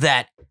know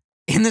that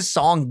in the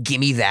song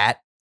Gimme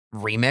That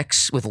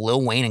remix with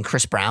Lil Wayne and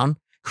Chris Brown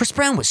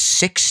was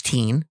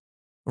 16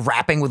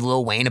 rapping with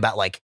Lil Wayne about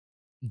like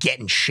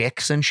getting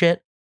chicks and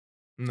shit?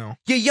 No.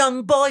 You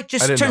young boy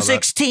just turned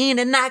 16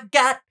 and I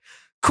got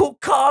cool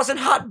cars and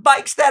hot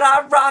bikes that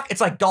I rock.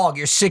 It's like, dog,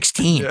 you're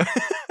 16. Yeah.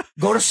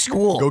 Go to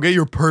school. Go get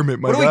your permit,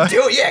 my guy. What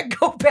do we do? Yeah,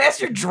 go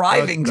pass your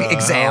driving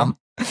exam.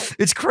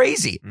 It's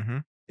crazy. Mm-hmm.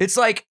 It's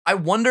like, I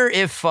wonder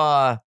if,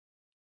 have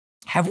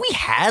we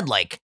had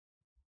like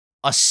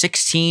a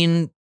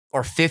 16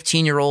 or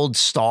 15-year-old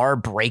star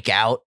break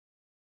out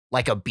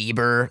like a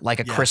Bieber, like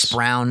a Chris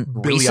Brown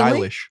Billie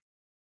recently? Eilish.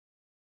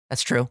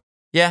 That's true.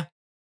 Yeah.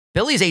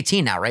 Billie's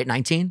 18 now, right?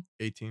 19?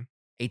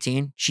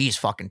 18. She's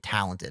fucking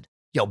talented.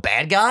 Yo,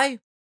 Bad Guy?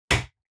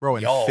 Bro,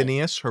 and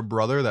Phineas, her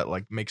brother that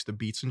like makes the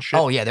beats and shit.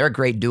 Oh, yeah, they're a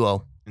great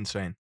duo.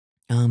 Insane.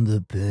 I'm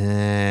the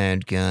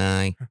bad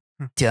guy.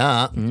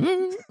 Duh.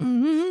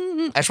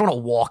 I just want to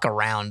walk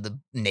around the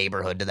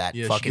neighborhood to that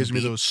fucking she gives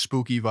beat. me those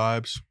spooky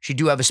vibes. She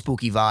do have a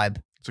spooky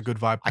vibe. It's a good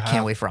vibe to I have.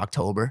 can't wait for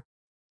October.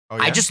 Oh,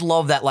 yeah? I just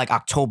love that like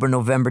October,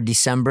 November,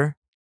 December.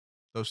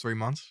 Those 3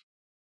 months?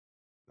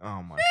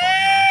 Oh my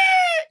God.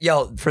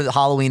 Yo, for the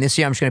Halloween this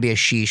year, I'm just going to be a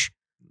sheesh.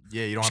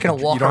 Yeah, you don't,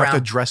 have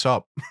to dress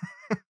up.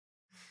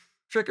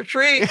 Trick or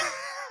treat.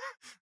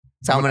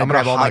 So I'm going to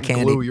grab all my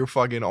candy. Glue your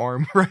fucking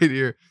arm right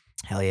here.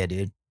 Hell yeah,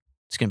 dude.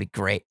 It's going to be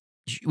great.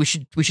 We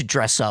should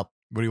dress up.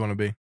 What do you want to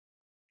be?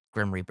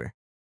 Grim Reaper.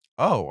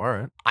 Oh, all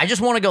right. I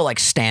just want to go like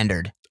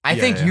standard. I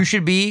think you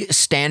should be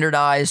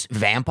standardized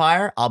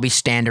vampire. I'll be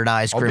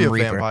standardized Grim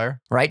Reaper.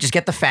 Vampire. Right? Just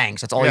get the fangs.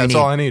 That's all you need. That's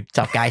all I need. What's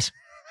up, guys?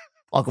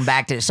 Welcome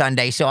back to the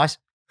Sunday Sauce.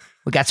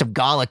 We got some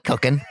garlic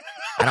cooking.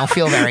 I don't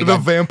feel very good. The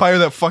vampire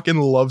that fucking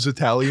loves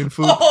Italian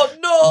food. Oh,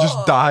 no. Oh,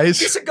 just dies.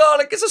 Piece of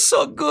garlic is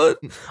so good.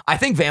 I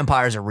think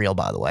vampires are real,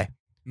 by the way.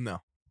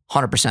 No.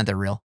 100% they're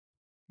real.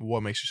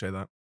 What makes you say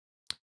that?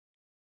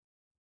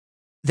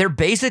 They're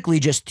basically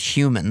just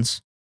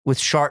humans with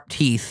sharp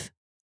teeth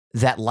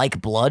that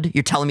like blood.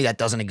 You're telling me that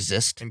doesn't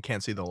exist? And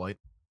can't see the light.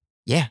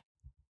 Yeah.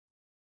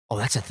 Oh,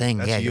 that's a thing.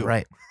 That's yeah, you. you're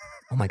right.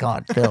 Oh my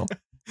God, Phil.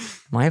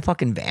 Am I a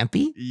fucking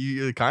vampy?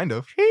 You kind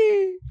of.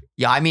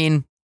 Yeah, I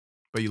mean,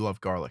 But you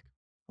love garlic.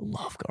 I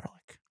love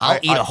garlic. I'll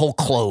eat a whole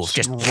clove.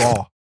 Just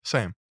raw.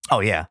 Same. Oh,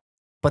 yeah.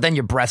 But then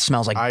your breath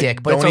smells like I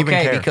dick. But it's don't even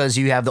okay care. because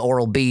you have the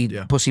Oral-B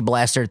Yeah. Pussy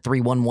Blaster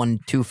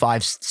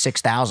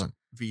 311256000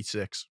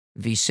 V6.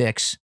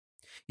 V6.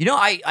 You know,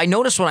 I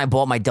noticed when I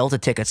bought my Delta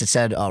tickets, it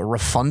said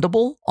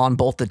refundable on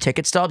both the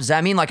ticket stubs. Does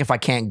that mean like if I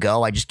can't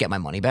go, I just get my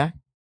money back?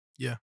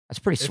 Yeah. That's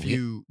pretty If sweet.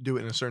 you do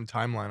it in a certain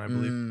timeline, I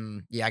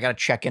believe. Yeah, I got to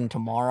check in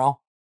tomorrow.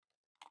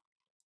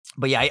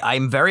 But yeah,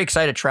 I'm very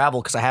excited to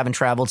travel because I haven't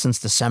traveled since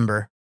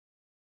December.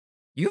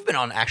 You've been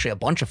on actually a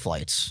bunch of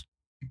flights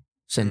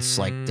since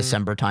like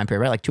December time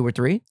period, right? Like 2 or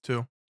 3?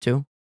 2.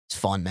 2? It's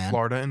fun, man.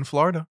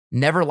 Florida.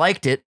 Never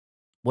liked it.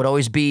 Would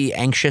always be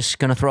anxious,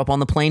 gonna throw up on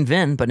the plane,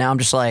 Vin. But now I'm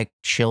just like,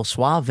 chill,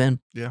 suave,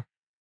 Vin. Yeah.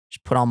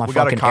 Just put on my We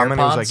got a fucking comment. It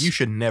AirPods. was like, you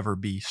should never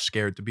be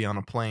scared to be on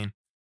a plane.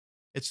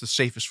 It's the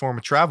safest form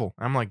of travel.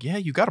 I'm like, yeah,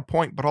 you got a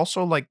point, but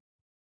also like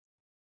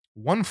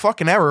one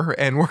fucking error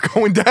and we're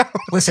going down.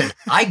 Listen,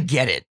 I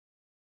get it.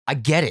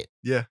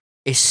 Yeah.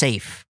 It's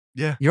safe.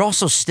 Yeah. You're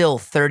also still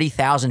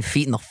 30,000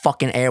 feet in the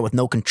fucking air with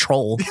no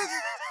control.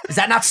 Is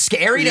that not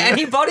scary to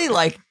anybody?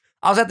 Like,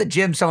 I was at the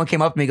gym. Someone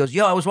came up to me and goes,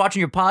 yo, I was watching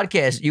your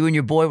podcast. You and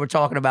your boy were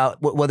talking about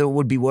whether it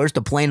would be worse,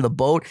 the plane or the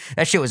boat.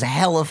 That shit was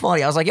hella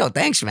funny. I was like, yo,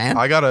 thanks, man.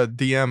 I got a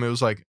DM. It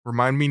was like,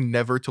 remind me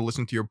never to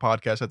listen to your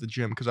podcast at the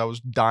gym because I was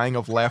dying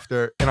of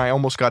laughter and I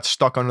almost got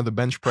stuck under the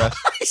bench press.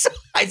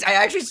 I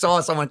actually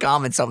saw someone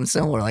comment something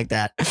similar like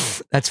that.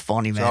 That's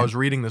funny, man. So I was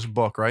reading this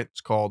book, right?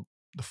 It's called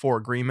The 4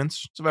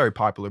 Agreements. It's a very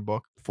popular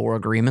book. 4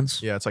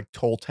 agreements? Yeah, it's like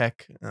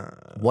Toltec.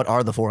 What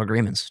are the 4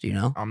 agreements? Do you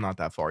know? I'm not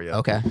that far yet.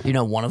 Okay. Do you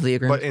know one of the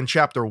agreements? But in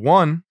chapter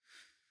 1,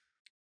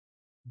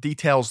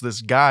 details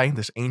this guy,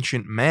 this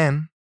ancient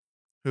man,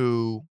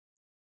 who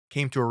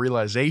came to a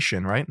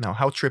realization, right? Now,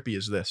 how trippy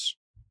is this?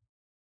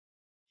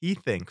 He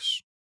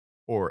thinks,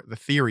 or the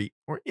theory,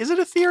 or is it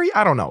a theory?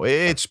 I don't know.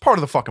 It's part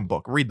of the fucking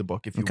book. Read the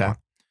book if you want.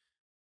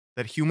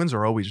 That humans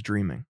are always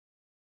dreaming.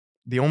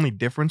 The only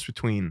difference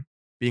between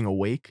being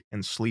awake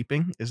and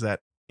sleeping is that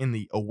in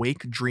the awake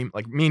dream,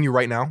 like me and you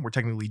right now, we're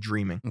technically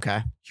dreaming.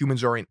 Okay.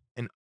 Humans are in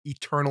an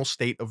eternal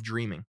state of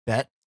dreaming.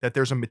 Bet. That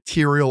there's a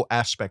material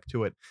aspect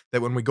to it.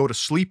 That when we go to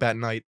sleep at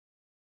night,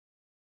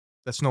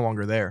 that's no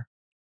longer there.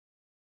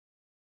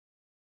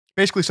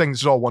 Basically saying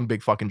this is all one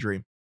big fucking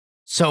dream.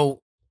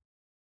 So,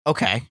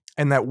 okay.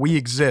 And that we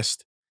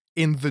exist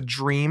in the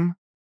dream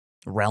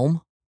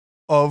Realm?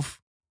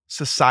 of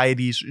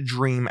society's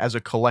dream as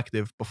a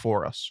collective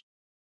before us.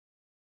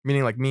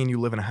 Meaning like me and you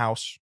live in a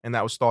house and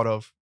that was thought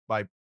of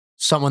by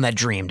Someone that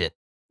dreamed it.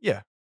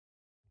 Yeah.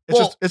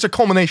 It's a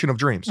culmination of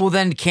dreams. Well,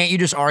 then can't you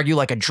just argue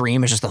like a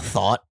dream is just a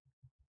thought?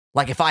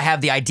 Like if I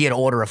have the idea to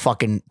order a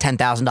fucking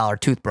 $10,000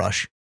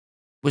 toothbrush,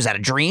 was that a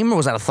dream or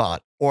was that a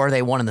thought? Or are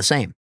they one and the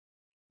same?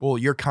 Well,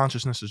 your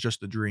consciousness is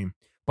just a dream.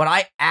 But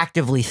I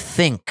actively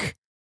think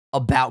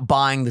about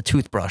buying the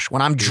toothbrush.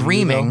 When I'm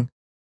dreaming,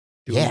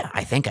 yeah,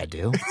 I think I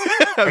do.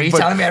 Are you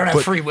telling me I don't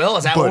have free will?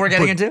 Is that what we're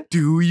getting into?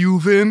 Do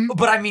you, Vin?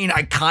 But I mean,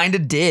 I kind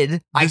of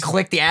did. I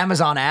clicked the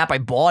Amazon app. I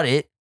bought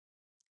it.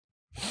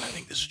 I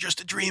think this is just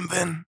a dream,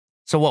 Vin.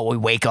 So what, we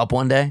wake up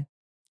one day?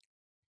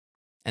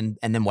 And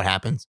then what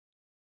happens?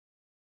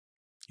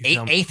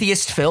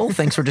 Atheist Phil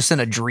thinks we're just in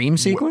a dream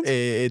sequence?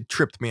 It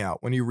tripped me out.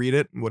 When you read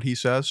it, what he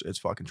says, it's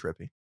fucking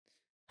trippy.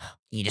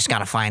 You just got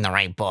to find the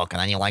right book, and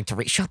then you like to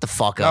read. Shut the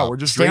fuck No, up. we're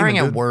just staring dreaming,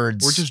 at dude.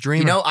 words. We're just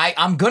dreaming. You know,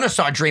 I'm going to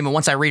start dreaming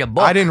once I read a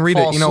book. I didn't read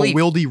it. You know, asleep.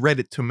 Wildy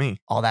read it to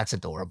me. Oh, that's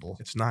adorable.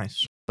 It's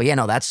nice. But yeah,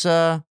 no, that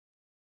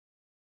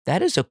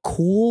is a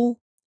cool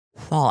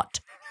thought.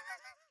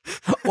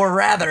 Or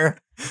rather,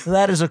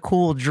 that is a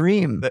cool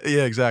dream.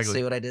 Yeah, exactly.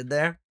 See what I did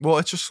there? Well,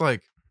 it's just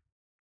like,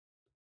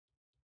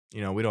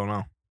 you know, we don't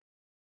know.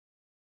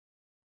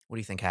 What do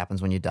you think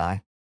happens when you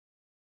die?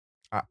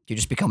 Do you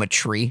just become a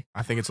tree?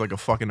 I think it's like a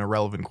fucking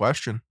irrelevant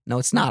question. No,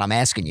 it's not. I'm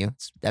asking you.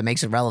 That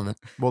makes it relevant.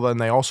 Well, then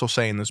they also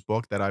say in this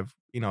book that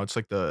it's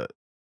like the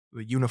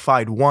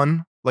unified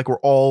one. Like we're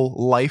all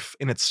life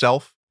in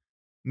itself.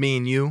 Me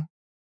and you.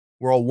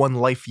 We're all one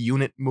life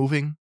unit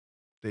moving.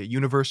 The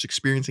universe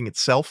experiencing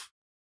itself.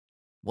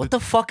 What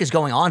the fuck is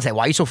going on today?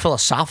 Why are you so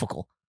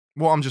philosophical?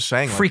 Well, I'm just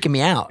saying. Freaking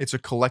me out. It's a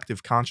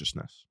collective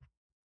consciousness.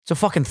 It's a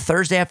fucking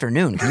Thursday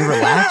afternoon. Can you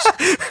relax?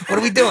 What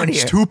are we doing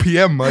here? It's 2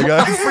 p.m., my guy.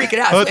 I'm freaking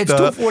out. It's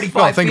 2:45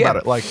 No, think PM. about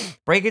it. Like,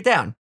 break it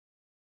down.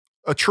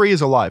 A tree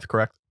is alive,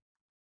 correct?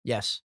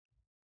 Yes.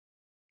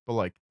 But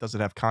like, does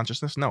it have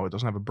consciousness? No, it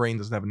doesn't have a brain,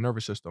 doesn't have a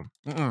nervous system.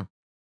 Mm-mm.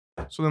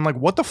 So then, like,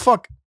 what the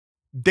fuck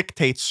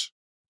dictates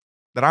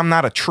that I'm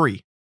not a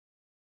tree?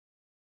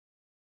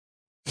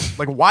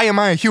 Like, why am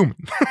I a human?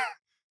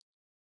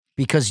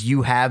 Because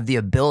you have the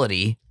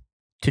ability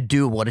to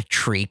do what a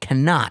tree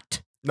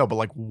cannot. No, but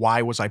like,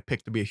 why was I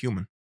picked to be a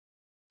human?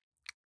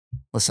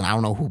 Listen, I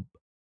don't know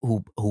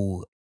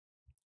who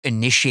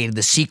initiated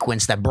the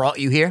sequence that brought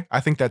you here. I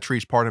think that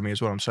tree's part of me,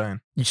 is what I'm saying.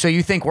 So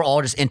you think we're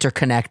all just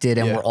interconnected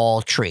and Yeah. we're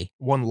all tree?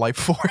 One life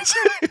force.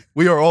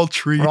 We are all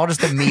tree. We're all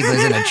just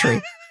amoebas in a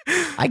tree.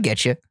 I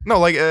get you. No,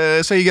 like,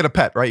 say you get a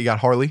pet, right? You got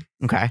Harley.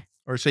 Okay.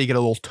 Or say you get a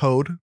little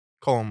toad.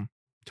 Call him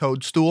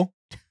Toadstool.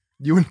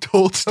 You and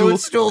Toadstool.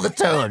 Toadstool the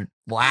toad.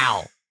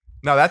 Wow.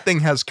 Now that thing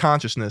has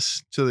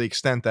consciousness to the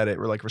extent that it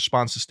like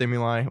responds to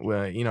stimuli.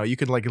 Where, you know, you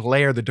could like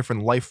layer the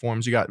different life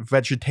forms. You got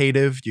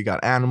vegetative, you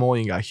got animal,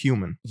 you got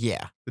human.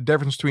 Yeah. The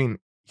difference between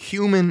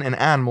human and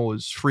animal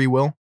is free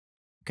will.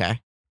 Okay.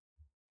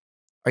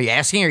 Are you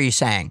asking or are you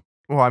saying?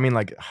 Well, I mean,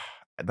 like,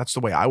 that's the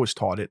way I was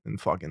taught it in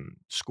fucking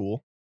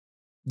school.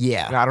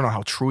 Yeah. And I don't know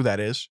how true that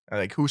is.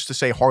 Like, who's to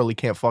say Harley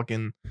can't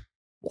fucking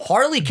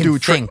Harley can Do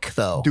think,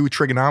 though. do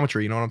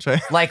trigonometry? You know what I'm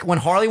saying? Like when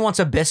Harley wants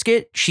a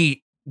biscuit,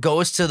 she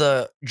goes to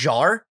the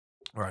jar,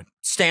 Right.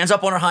 stands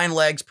up on her hind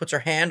legs, puts her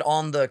hand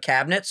on the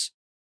cabinets,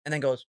 and then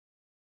goes,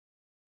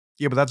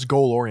 Yeah, but that's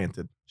goal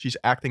oriented. She's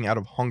acting out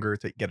of hunger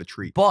to get a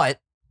treat.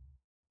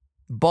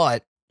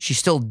 but she's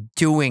still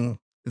doing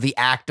the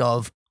act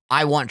of,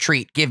 I want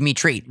treat, give me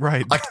treat.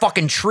 Right. A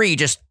fucking tree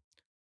just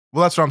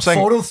Well, that's what I'm saying.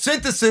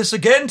 photosynthesis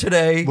again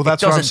today. Well,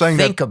 that's It what I'm doesn't saying.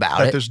 Think about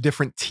that it. there's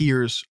different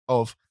tiers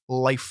of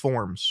life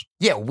forms.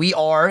 Yeah, we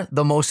are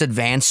the most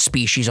advanced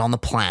species on the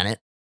planet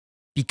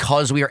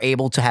because we are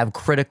able to have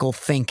critical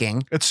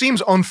thinking. It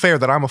seems unfair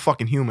that I'm a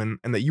fucking human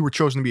and that you were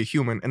chosen to be a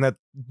human and that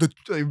the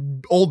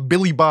old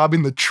Billy Bob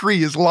in the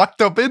tree is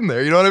locked up in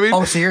there. You know what I mean?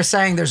 Oh, so you're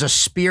saying there's a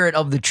spirit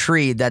of the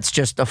tree that's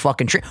just a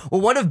fucking tree.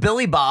 Well, what if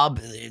Billy Bob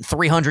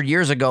 300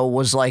 years ago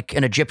was like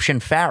an Egyptian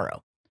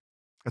pharaoh?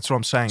 That's what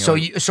I'm saying. So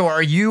Like,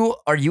 are you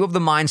of the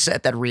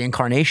mindset that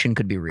reincarnation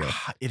could be real?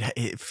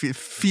 it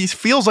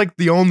feels like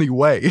the only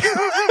way.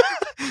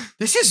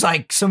 This is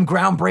like some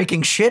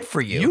groundbreaking shit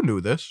for you. You knew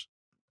this.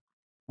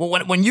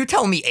 Well, when you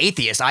tell me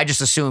atheist, I just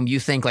assume you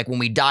think like when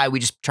we die, we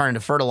just turn into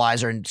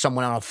fertilizer and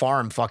someone on a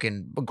farm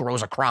fucking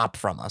grows a crop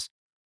from us.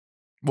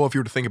 Well, if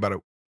you were to think about it,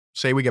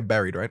 say we get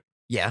buried, right?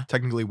 Yeah.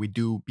 Technically, we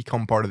do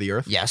become part of the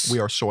earth. Yes. We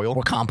are soil.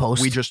 Or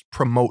compost. We just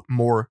promote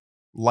more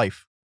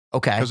life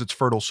okay. because it's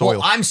fertile soil.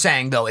 Well, I'm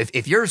saying though,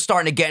 if you're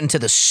starting to get into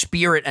the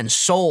spirit and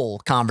soul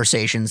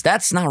conversations,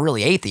 that's not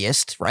really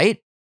atheist, right?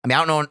 I mean,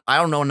 I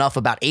don't know enough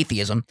about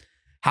atheism.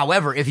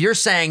 However, if you're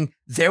saying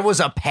there was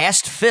a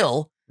past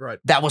Phil right.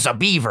 that was a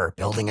beaver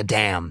building a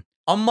dam,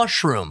 a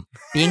mushroom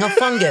being a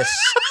fungus,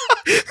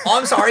 oh,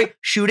 I'm sorry,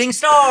 shooting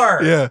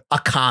star, Yeah. a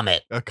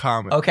comet, A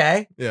comet.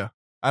 okay?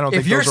 I don't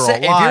If think you're, those are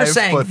alive. if you're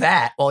saying but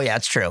that, well, yeah,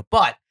 it's true.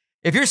 But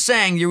if you're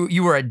saying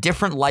you were a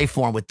different life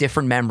form with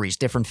different memories,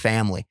 different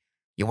family,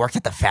 you worked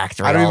at the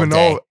factory I don't all even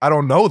day. know. I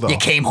don't know though. You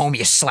came home,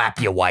 you slapped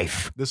your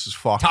wife. This is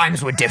fucked.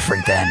 Times were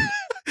different then.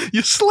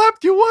 You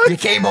slapped your You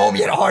wife. came home,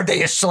 you had a hard day,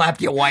 you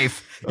slapped your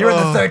wife. You're in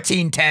the Oh.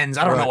 1310s.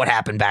 I don't know Right. what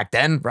happened back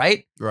then,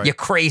 right? Right. You're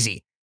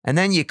crazy. And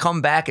then you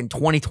come back in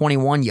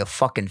 2021, you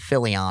fucking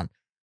Philly on,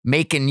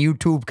 making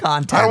YouTube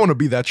content. I don't want to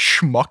be that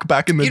schmuck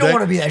back in the You day. don't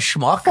want to be that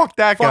schmuck. Fuck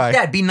that guy.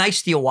 Fuck that. Be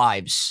nice to your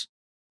wives.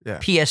 Yeah.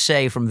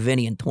 PSA from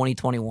Vinny in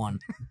 2021.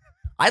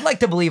 I'd like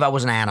to believe I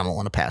was an animal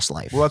in a past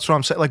life. Well, that's what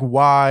I'm saying. Like,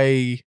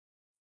 why?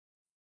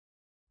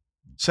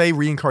 Say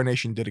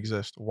reincarnation did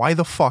exist. Why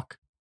the fuck?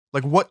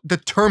 Like, what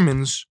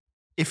determines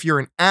if you're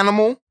an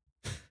animal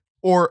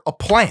or a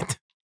plant?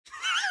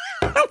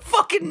 I don't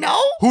fucking know.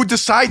 Who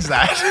decides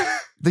that?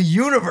 The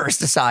universe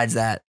decides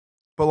that.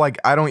 But like,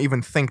 I don't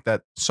even think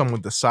that someone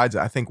decides it.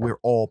 I think we're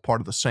all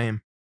part of the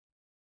same.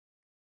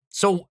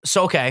 So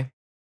okay.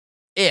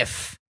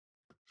 If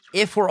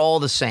we're all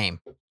the same,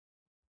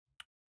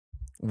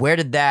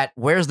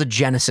 where's the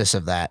genesis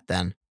of that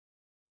then?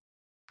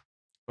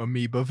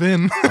 Amoeba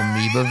Vin.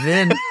 Amoeba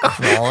Vin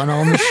crawling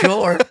on the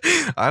shore.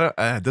 I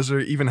don't. Does there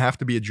even have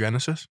to be a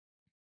genesis?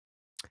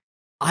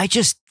 I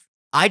just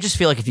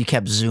feel like if you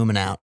kept zooming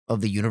out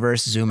of the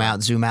universe, zoom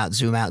out, zoom out,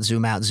 zoom out,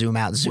 zoom out, zoom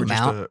out, zoom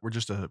out, We're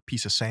just a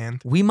piece of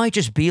sand. we might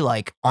just be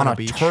like on a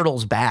beach.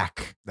 turtle's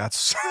back.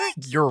 That's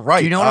you're right.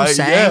 Do you know what I'm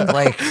saying? Yeah.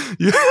 Like,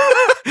 Yeah.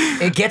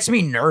 it gets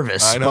me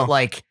nervous. I know. But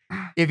like,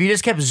 if you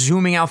just kept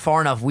zooming out far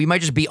enough, we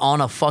might just be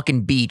on a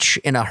fucking beach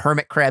in a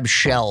hermit crab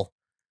shell.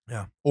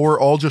 Yeah. Or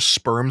all just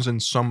sperms in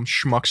some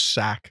schmuck's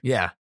sack.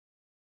 Yeah.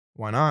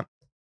 Why not?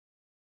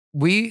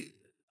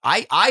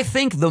 I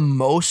think the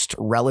most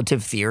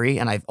relative theory,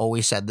 and I've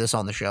always said this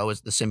on the show,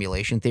 is the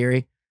simulation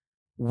theory.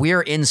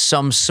 We're in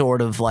some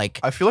sort of like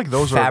I feel like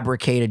those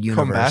fabricated are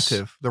universe.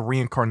 combative. The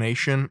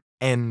reincarnation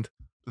and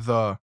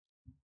the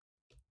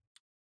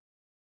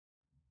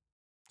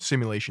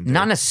simulation theory.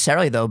 Not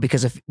necessarily though,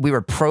 because if we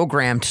were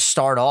programmed to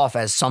start off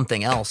as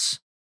something else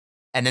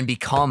and then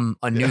become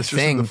a new it's just in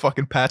thing, the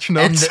fucking patch and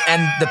notes.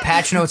 and the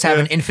patch notes have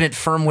Yeah. an infinite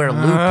firmware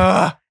loop,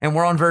 Ah. and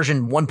we're on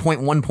version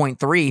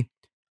 1.1.3.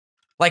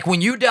 Like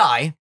when you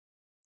die,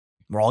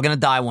 we're all gonna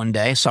die one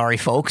day. Sorry,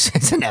 folks,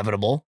 it's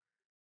inevitable.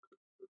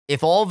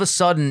 If all of a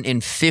sudden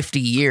in 50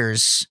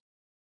 years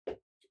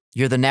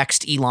you're the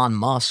next Elon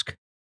Musk,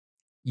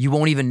 you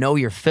won't even know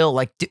you're Phil.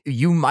 Like,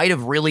 you might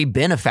have really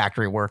been a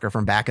factory worker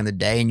from back in the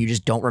day and you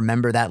just don't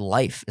remember that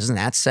life. Isn't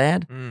that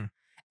sad?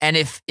 And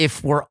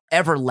if we're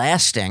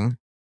everlasting,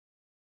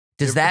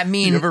 does that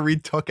mean... You ever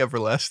read Tuck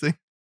Everlasting?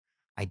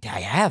 I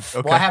have.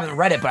 Okay. Well, I haven't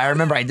read it, but I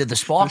remember I did the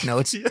Spock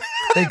notes. Yeah.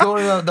 They go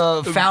to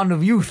the fountain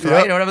of youth,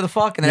 right? Or whatever the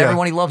fuck. And then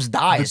everyone he loves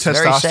dies. The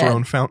Very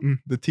testosterone sad. fountain,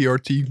 the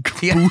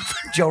TRT Yeah. booth.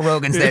 Joe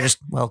Rogan's there just,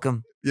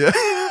 welcome. Yeah.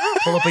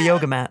 Pull up a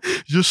yoga mat.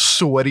 Just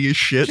sweaty as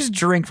shit. Just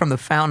drink from the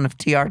fountain of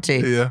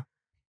TRT. Yeah.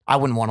 I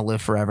wouldn't want to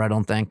live forever, I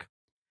don't think.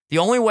 The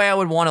only way I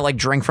would want to like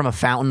drink from a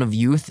fountain of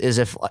youth is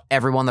if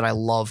everyone that I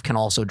love can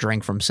also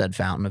drink from said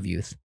fountain of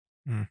youth.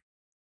 Mm.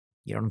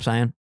 You know what I'm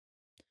saying?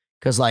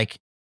 Because like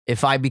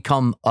if I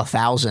become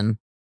 1,000,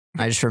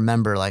 I just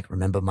remember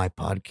my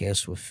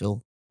podcast with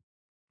Phil.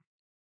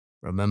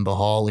 Remember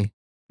Holly.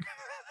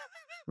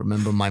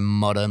 Remember my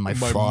mother and my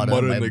father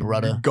and my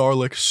brother.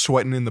 Garlic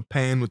sweating in the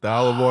pan with the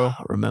olive oil.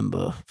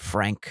 Remember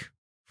Frank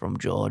from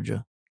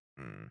Georgia.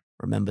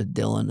 Remember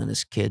Dylan and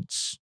his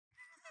kids.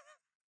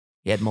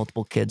 He had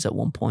multiple kids at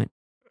one point.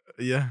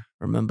 Yeah.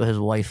 Remember his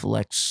wife,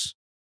 Lex.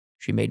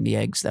 She made me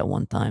eggs that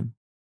one time.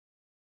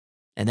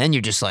 And then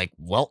you're just like,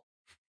 well,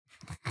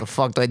 the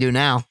fuck do I do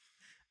now?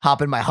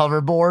 Hop in my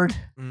hoverboard,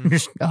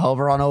 just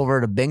hover on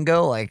over to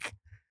bingo. Like,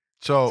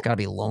 so it's gotta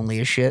be lonely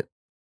as shit.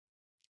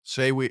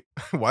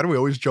 Why do we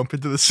always jump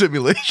into the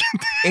simulation?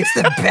 It's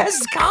the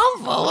best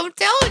combo, I'm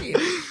telling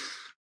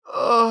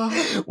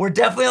you. We're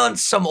definitely on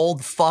some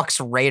old fuck's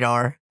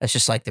radar. That's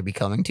just like they're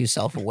becoming too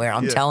self-aware.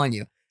 I'm telling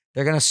you,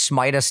 they're gonna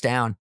smite us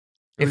down.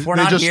 If we're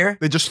not here,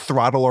 they just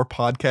throttle our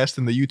podcast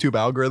in the YouTube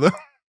algorithm.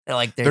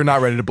 They're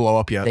not ready to blow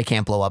up yet. They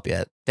can't blow up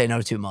yet. They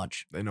know too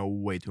much. They know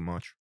way too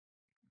much.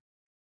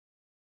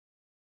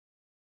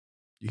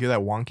 You hear that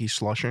wonky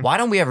slushing? Why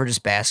don't we ever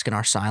just bask in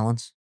our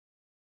silence?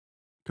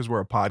 Because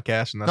we're a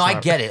podcast, and that's no, I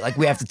get it. Like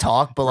we have to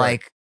talk, but Right.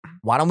 like,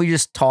 why don't we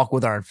just talk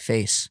with our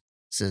faces?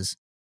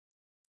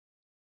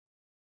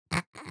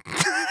 What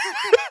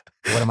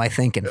am I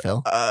thinking,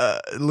 Phil?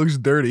 It looks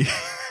dirty. It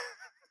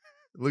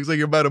looks like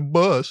you're about to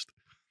bust.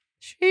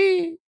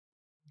 Gee.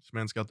 This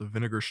man's got the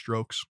vinegar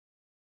strokes.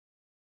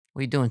 What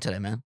are you doing today,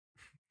 man?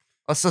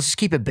 Let's just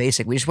keep it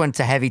basic. We just went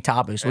to heavy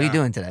topics. What are you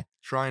doing today?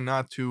 Trying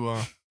not to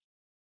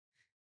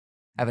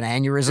Have an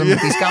aneurysm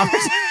with these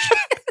conversations?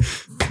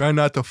 try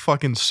not to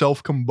fucking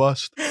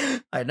self-combust.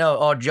 I know.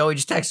 Oh, Joey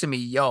just texted me,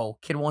 yo,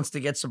 kid wants to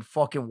get some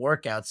fucking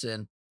workouts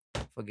in.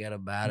 Forget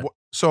about it.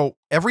 So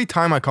every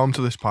time I come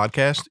to this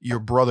podcast, your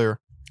brother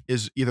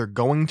is either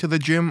going to the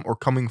gym or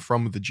coming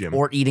from the gym.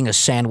 Or eating a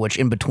sandwich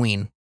in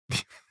between.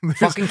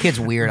 Fucking kid's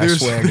weird, I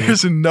swear, dude.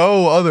 There's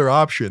no other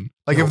option.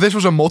 Like if this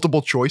was a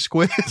multiple choice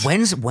quiz.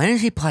 When is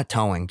he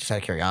plateauing? Just out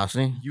of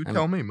curiosity. You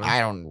tell me, man. I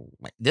don't.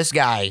 This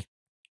guy,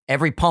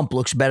 every pump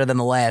looks better than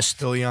the last.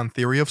 Still on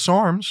theory of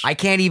SARMs. I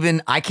can't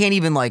even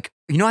like,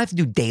 I have to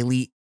do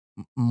daily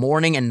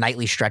morning and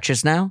nightly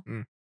stretches now.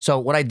 So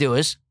what I do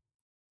is,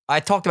 I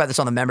talked about this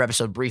on the member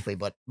episode briefly,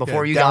 but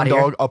before you got down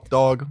here, dog, up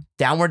dog,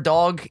 downward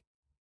dog,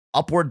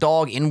 upward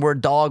dog, inward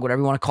dog, whatever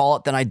you want to call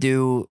it. Then I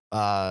do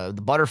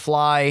the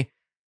butterfly,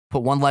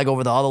 put one leg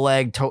over the other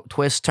leg,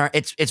 twist, turn.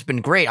 It's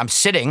been great. I'm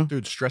sitting.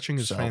 Dude, stretching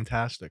is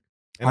fantastic.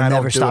 And I'll I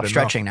never don't do stop it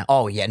stretching now.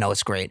 Oh yeah, no,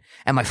 it's great.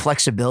 And my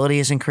flexibility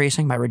is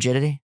increasing, my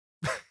rigidity.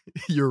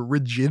 Your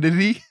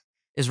rigidity?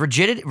 Is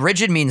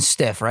rigid means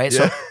stiff, right?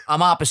 Yeah. So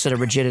I'm opposite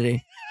of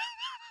rigidity.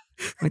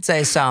 Let me tell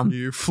you something.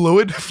 You're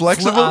fluid,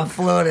 flexible? I'm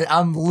fluid.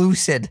 I'm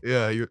lucid.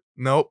 Yeah,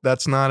 nope,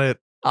 that's not it.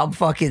 I'm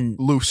fucking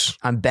loose.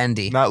 I'm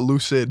bendy. Not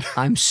lucid.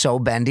 I'm so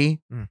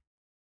bendy.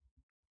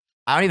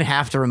 I don't even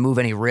have to remove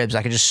any ribs.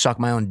 I can just suck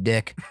my own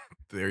dick.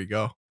 There you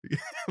go.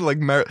 Like,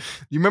 you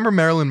remember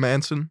Marilyn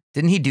Manson?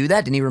 Didn't he do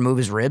that? Didn't he remove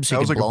his ribs so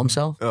he could blow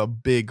himself? A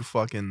big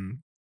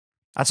fucking...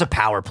 That's a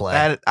power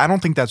play. I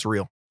don't think that's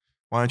real.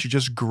 Why don't you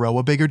just grow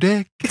a bigger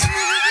dick?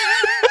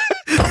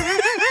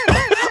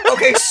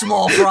 Okay,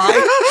 small fry.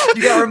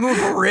 You gotta remove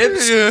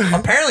ribs? Yeah.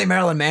 Apparently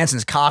Marilyn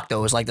Manson's cock,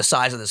 though, was like the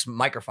size of this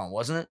microphone,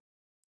 wasn't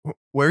it?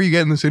 Where are you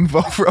getting this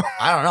info from?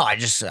 I don't know.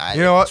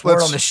 You know what? It's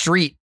word on the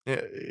street.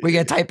 Yeah, We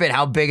can type in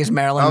how big is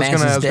Marilyn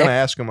Manson's I was dick. gonna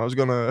ask him. I was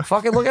gonna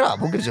fucking look it up.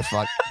 Who gives a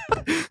fuck?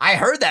 I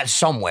heard that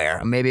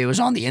somewhere. Maybe it was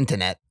on the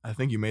internet. I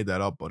think you made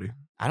that up, buddy.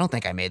 I don't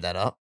think I made that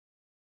up.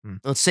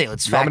 Let's see.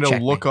 Let's You want fact me to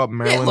check. look up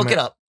Marilyn? Yeah, look it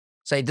up.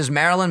 Say, does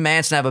Marilyn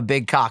Manson have a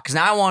big cock? Because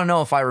now I want to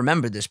know if I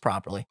remembered this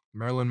properly.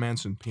 Marilyn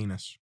Manson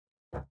penis.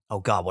 Oh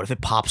God, what if it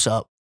pops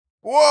up?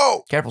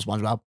 Whoa! Careful,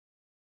 SpongeBob.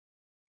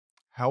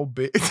 How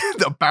big?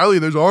 Apparently,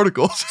 there's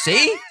articles.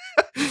 See?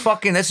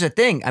 Fucking, that's the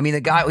thing. I mean, the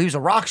guy, he was a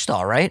rock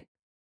star, right?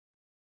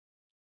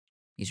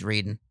 He's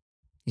reading.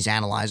 He's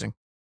analyzing.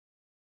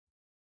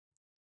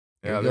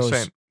 Here Yeah, it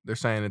goes. they're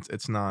saying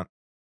it's not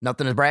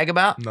Nothing to brag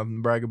about? nothing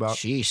to brag about.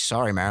 Sheesh,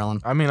 sorry, Marilyn.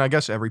 I mean, I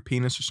guess every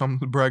penis is something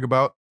to brag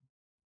about.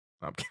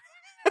 No, I'm kidding.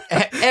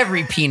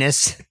 Every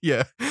penis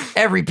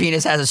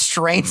has a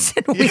strengths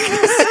and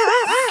weaknesses.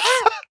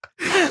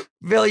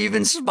 Bill, you've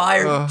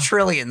inspired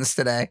trillions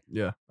today.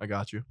 Yeah, I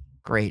got you.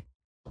 Great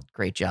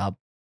job.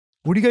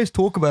 What do you guys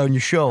talk about in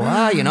your show?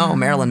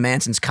 Marilyn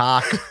Manson's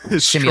cock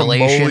His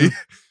simulation. Stromboli.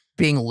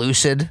 being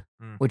lucid,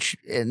 which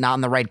not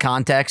in the right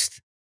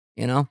context,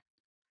 you know?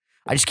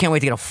 I just can't wait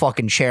to get a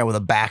fucking chair with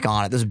a back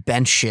on it. This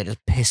bench shit is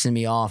pissing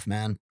me off,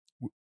 man.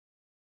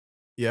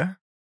 Yeah.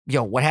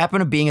 Yo, what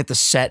happened to being at the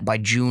set by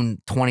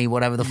June 20,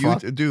 whatever the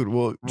fuck? Dude,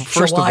 well,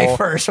 first July of all,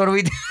 1st, what do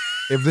we do?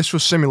 if this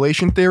was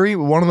simulation theory,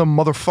 one of the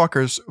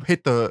motherfuckers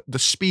hit the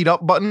speed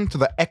up button to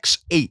the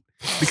X8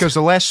 because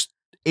the last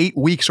 8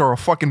 weeks are a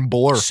fucking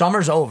blur.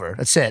 Summer's over.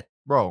 That's it.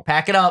 Bro,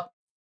 Pack it up.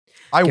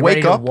 I Get wake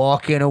ready to up.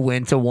 walk in a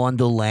winter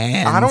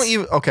wonderland. I don't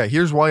even. Okay,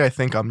 here's why I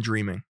think I'm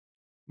dreaming.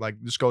 Like,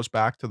 this goes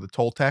back to the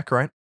Toltec,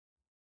 right?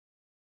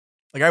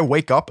 Like, I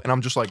wake up and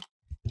I'm just like,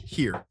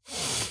 here.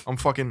 I'm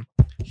fucking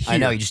here. I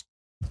know, you just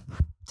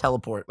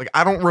teleport. Like,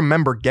 I don't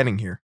remember getting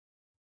here.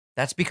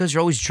 That's because you're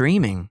always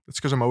dreaming. It's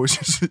because I'm always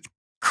just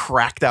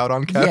cracked out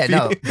on caffeine.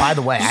 Yeah, no, by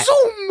the way,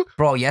 Zoom!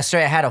 bro,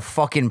 yesterday I had a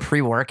fucking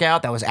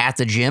pre-workout that was at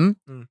the gym.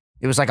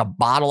 It was like a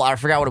bottle. I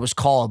forgot what it was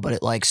called, but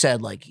it like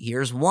said like,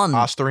 here's one.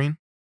 Ostarine,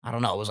 I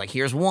don't know. It was like,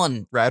 here's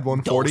one Rad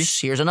 140, dose.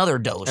 Here's another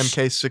dose.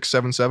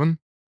 MK677.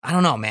 I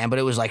don't know, man, but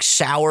it was like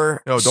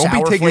sour. No, don't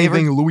sour be taking flavored.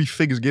 anything Louis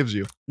Figs gives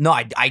you. No,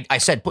 I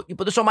said, you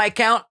put this on my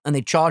account, and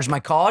they charged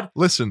my card.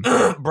 Listen,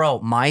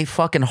 Bro, my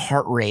fucking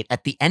heart rate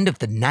at the end of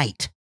the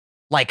night,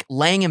 like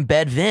laying in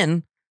bed,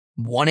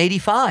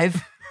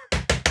 185.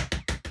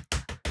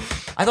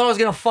 I thought I was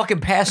gonna fucking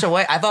pass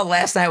away. I thought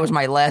last night was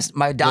my dying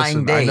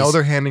listen, days. I know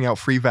they're handing out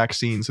free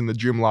vaccines in the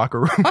gym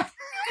locker room.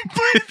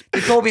 They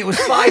told me it was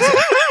Pfizer.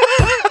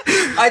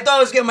 I thought I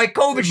was getting my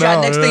COVID shot.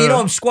 No, Next thing you know,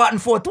 I'm squatting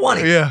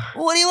 420. Yeah.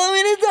 What do you want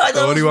me to do? I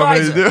thought What it do was you want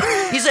me to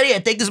Pfizer. do? He said, "Yeah,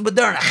 take this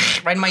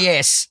Moderna right in my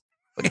ass."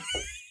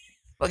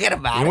 Forget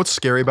about You know it. what's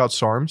scary about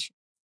SARMs?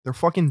 They're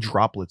fucking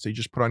droplets. They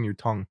just put on your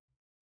tongue.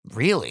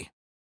 Really?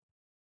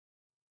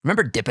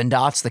 Remember Dippin'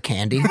 Dots, the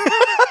candy?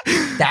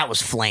 That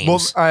was flames.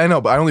 Well, I know,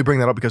 but I only bring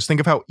that up because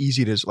think of how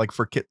easy it is. Like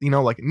for kids,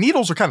 like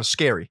needles are kind of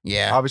scary.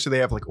 yeah. Obviously, they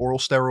have like oral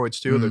steroids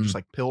too. They're just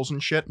like pills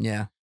and shit.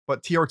 Yeah.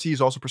 But TRT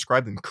is also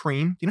prescribed in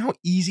cream. Do you know how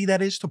easy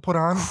that is to put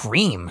on?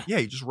 Cream. Yeah,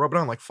 you just rub it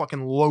on like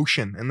fucking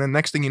lotion, and then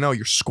next thing you know,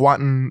 you're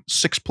squatting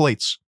 6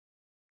 plates.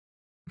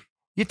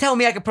 You telling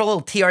me I could put a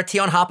little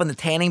TRT on, hop in the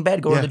tanning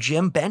bed, go Yeah. to the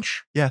gym,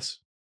 bench? Yes,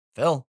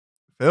 Phil.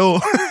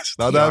 it's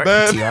not that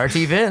bad.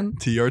 TRT Vin.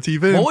 TRT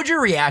Vin. What would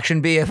your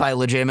reaction be if I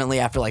legitimately,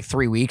 after like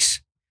 3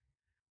 weeks,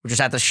 we're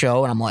just at the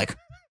show and I'm like,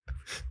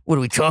 what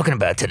are we talking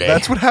about today?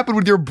 That's what happened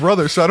with your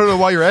brother. So I don't know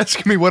why you're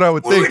asking me what I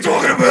would What are think. we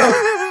talking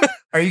about?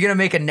 Are you going to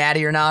make a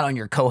natty or not on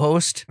your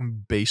co-host?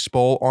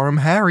 Baseball arm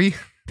Harry.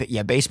 But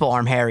yeah, baseball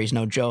arm Harry's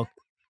no joke.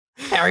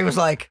 Harry was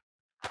like,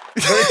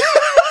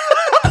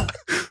 it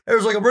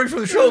was like, I'm ready for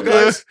the show,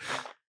 guys.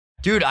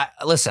 Dude,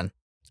 listen,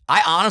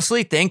 I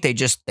honestly think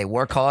they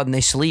work hard and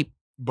they sleep.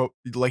 But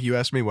like you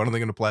asked me, when are they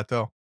going to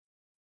plateau?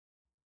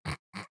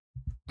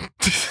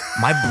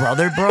 My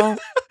brother, bro,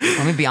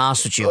 let me be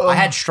honest with you. I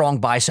had strong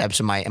biceps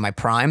in my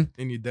prime.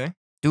 In your day?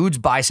 Dude's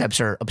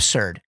biceps are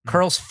absurd.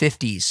 Curls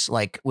 50s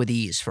like with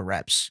ease for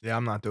reps. Yeah,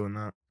 I'm not doing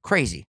that.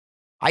 Crazy.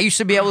 I used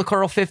to be able to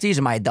curl 50s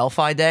in my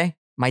Adelphi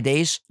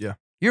days. Yeah.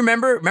 You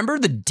remember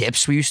the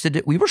dips we used to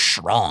do? We were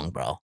strong,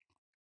 bro.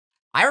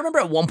 I remember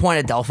at one point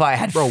at Adelphi, I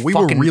had Bro, we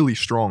were really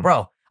strong.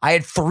 Bro, I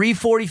had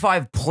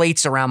 345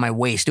 plates around my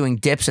waist doing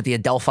dips at the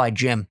Adelphi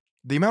gym.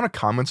 The amount of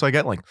comments I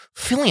get, like,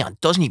 Philion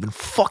doesn't even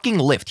fucking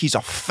lift. He's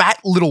a fat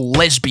little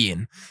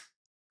lesbian.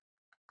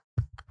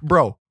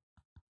 Bro,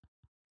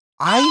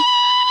 I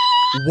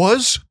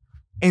was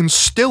and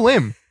still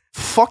am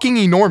fucking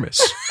enormous.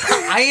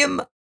 I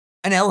am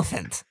an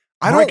elephant.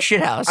 I Brick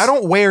don't- shithouse. I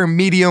don't wear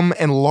medium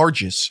and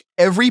larges.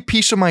 Every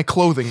piece of my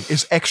clothing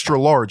is extra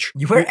large.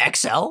 You wear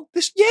XL?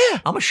 Yeah.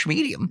 I'm a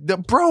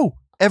schmedium. Bro,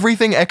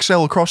 everything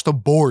XL across the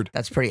board.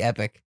 That's pretty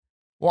epic.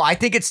 Well, I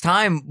think it's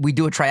time we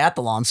do a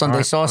triathlon, Sunday All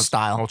right, sauce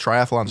style. Well,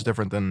 triathlon's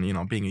different than,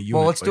 being a unit.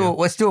 Well, let's but do yeah.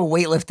 let's do a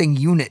weightlifting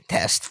unit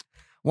test.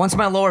 Once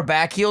my lower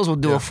back heals, we'll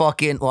do Yeah. a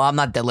fucking. Well, I'm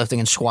not deadlifting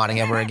and squatting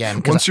ever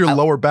again. 'cause Once your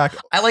lower back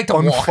I like to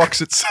walk.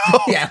 unfucks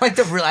itself. Yeah,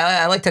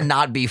 I like to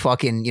not be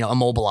fucking I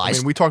immobilized.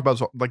 mean, we talk about,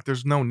 like,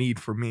 there's no need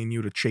for me and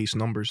you to chase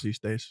numbers these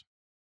days.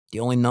 The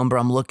only number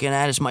I'm looking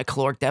at is my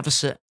caloric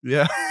deficit.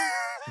 Yeah.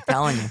 I'm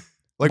telling you,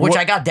 Like, which what-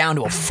 I got down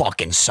to a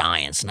fucking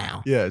science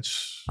now. Yeah,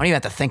 it's I don't even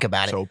have to think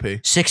about it. OP.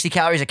 60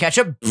 calories of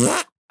ketchup.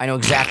 I know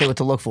exactly what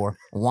to look for.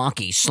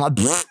 Wonky,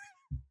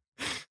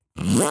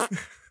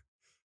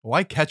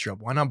 Why ketchup?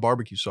 Why not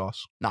barbecue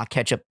sauce? not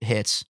ketchup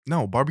hits.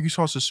 No, barbecue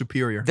sauce is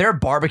superior. They're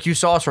barbecue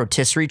sauce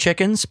rotisserie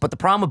chickens, but the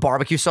problem with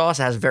barbecue sauce,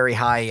 it has very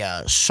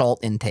high salt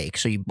intake,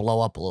 so you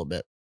blow up a little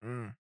bit.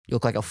 Mm. You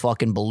look like a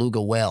fucking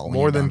beluga whale. when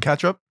More you're than done.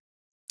 ketchup?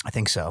 I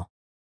think so.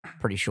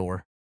 Pretty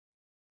sure.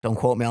 Don't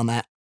quote me on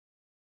that.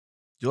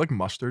 Do you like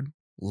mustard?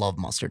 Love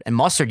mustard. And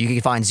mustard, you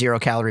can find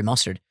 0-calorie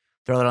mustard.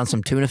 Throw that on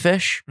some tuna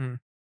fish. Mm.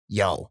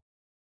 Yo,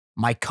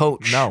 my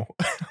coach. No.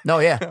 No,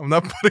 yeah. I'm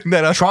not putting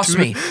that out. Trust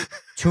me.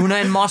 Tuna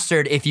and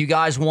mustard, if you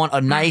guys want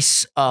a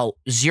nice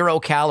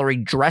 0-calorie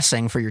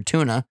dressing for your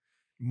tuna,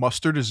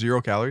 Mustard is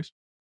 0 calories?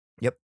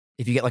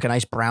 if you get like a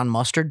nice brown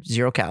mustard,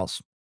 0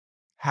 calories.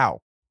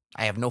 How?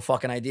 I have no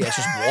fucking idea. It's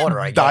just water,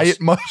 I guess.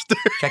 Diet mustard?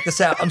 Check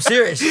this out. I'm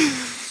serious.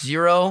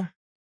 0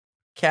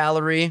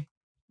 calorie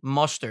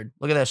mustard.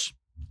 Look at this.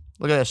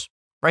 Look at this.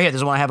 Right here. This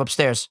is the one I have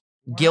upstairs.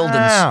 Gildan's.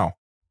 Wow.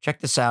 Check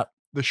this out.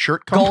 The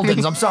shirt company.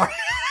 Golden's. I'm sorry.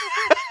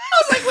 I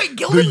was like, wait,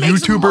 The Gildan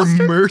makes YouTuber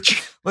mustard?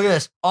 merch. Look at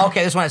this.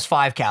 Okay, this one has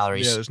 5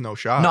 calories. Yeah, there's no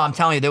shot. No, I'm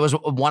telling you, there was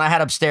one I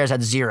had upstairs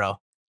had 0.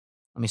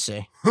 Let me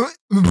see. 0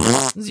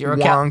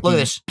 Wonky. calories. Look at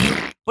this.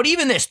 But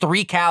even this,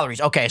 3 calories.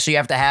 Okay, so you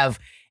have to have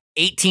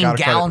 18 Gotta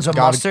cut it. gallons of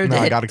Gotta- mustard no, to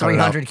I hit gotta cut it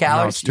 300 out.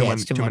 calories. No, it's too Yeah,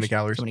 many- it's too too many much.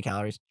 calories. Too many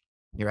calories.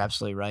 You're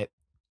absolutely right.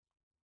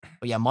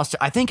 But yeah, mustard.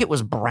 I think it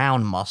was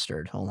brown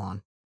mustard. Hold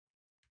on.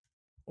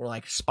 Or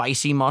like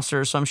spicy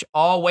mustard or some shit.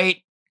 Oh,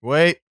 wait.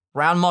 Wait,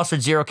 Brown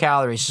mustard, 0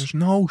 calories. there's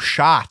no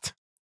shot.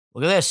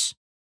 Look at this.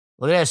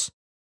 Look at this.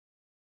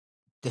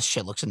 This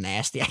shit looks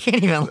nasty. I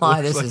can't even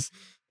lie. looks This like- is.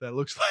 That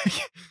looks like.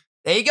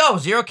 There you go.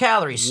 0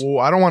 calories. Whoa,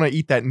 I don't want to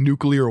eat that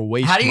nuclear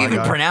waste. How do you my even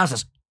guy. pronounce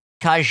this?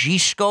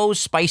 Kajishko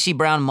spicy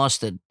brown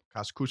mustard.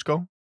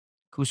 Cusco?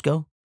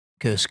 Cusco?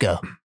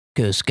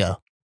 Cusco.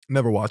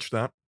 Never watched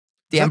that.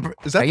 The Is Emperor.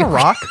 that, is that Are The you-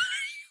 Rock?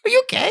 Are you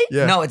okay?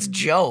 Yeah. No, it's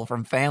Joe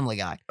from Family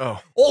Guy.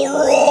 Oh.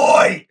 All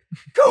right,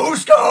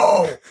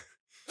 Cusco.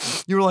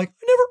 You were like,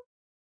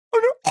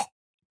 I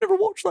never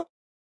watched that.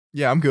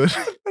 Yeah, I'm good.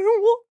 I don't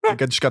want I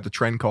think I just got the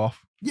trend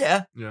cough.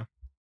 Yeah. Yeah.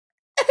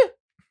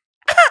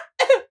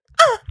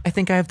 I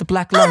think I have the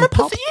black lung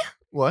pop.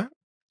 What?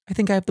 I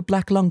think I have the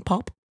black lung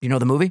pop. You know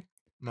the movie?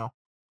 No.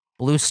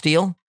 Blue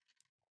Steel,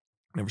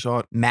 Never saw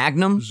it.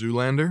 Magnum.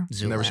 Zoolander?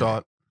 Never saw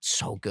it.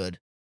 So good.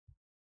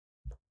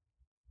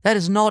 That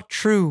is not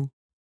true.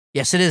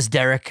 Yes, it is,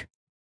 Derek.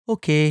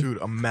 Okay. Dude,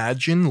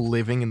 imagine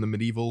living in the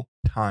medieval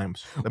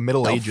times, the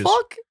Middle The Ages,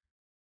 fuck?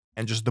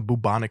 and just the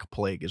bubonic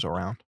plague is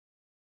around.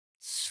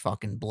 This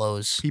fucking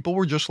blows. People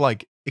were just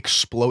like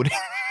exploding.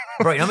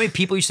 Bro, you know how many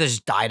people used to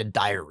just die of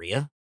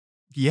diarrhea?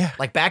 Yeah.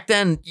 Like back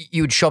then,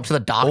 you would show up to the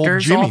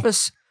doctor's Jimmy.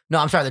 office. No,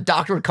 I'm sorry. The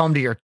doctor would come to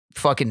your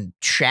fucking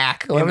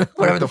shack, With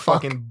whatever the the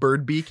fuck. fucking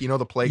bird beak, you know,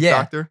 the plague Yeah.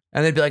 doctor.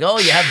 And they'd be like, oh,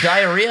 you have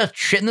diarrhea?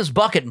 Shit in this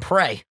bucket and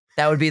pray.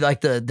 That would be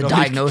like the You know,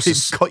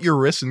 diagnosis. They'd cut your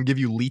wrists and give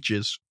you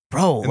leeches.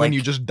 Bro, And like, then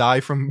you just die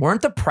from.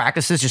 weren't the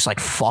practices just like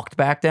fucked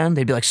back then?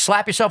 They'd be like,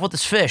 slap yourself with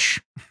this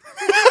fish.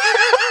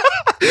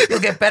 You'll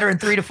get better in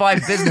 3 to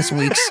 5 business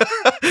weeks.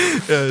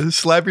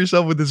 Slap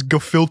yourself with this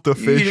gefilte You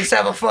fish. just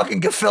have a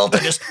fucking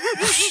gefilte just.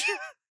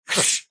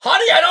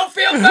 Honey, I don't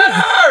feel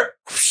better.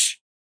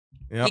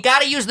 Yep. You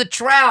got to use the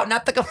trout,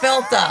 not the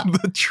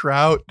gefilte. The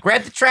trout.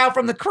 Grab the trout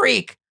from the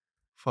creek.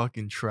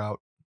 Fucking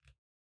trout.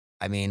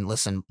 I mean,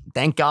 listen,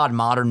 thank God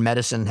modern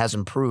medicine has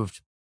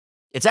improved.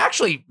 It's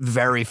actually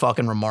very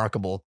fucking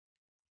remarkable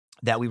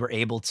that we were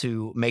able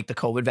to make the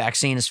COVID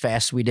vaccine as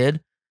fast as we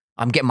did.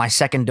 I'm getting my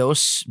 2nd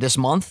dose this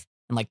month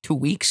in like 2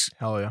 weeks.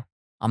 Hell yeah.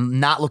 I'm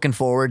not looking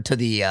forward to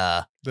the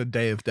The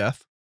day of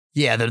death.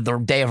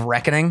 the day of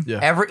reckoning.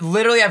 Yeah.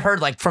 Literally I've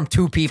heard like from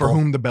 2 people. For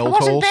whom the It bell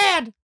wasn't tolls.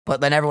 bad. But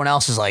then everyone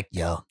else is like,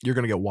 yo. You're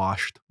going to get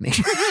washed. me-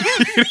 You're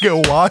going to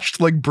get washed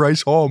like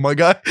Bryce Hall, my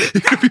guy. You're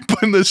going to be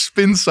putting the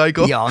spin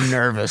cycle. Yo, I'm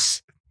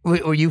nervous.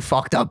 Were you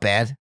fucked up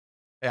bad?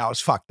 Yeah, I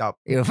was fucked up.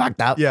 You were fucked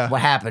up? Yeah. What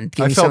happened?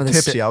 Give I me some felt of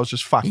this- tipsy. I was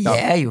just fucked up.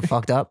 Yeah, you were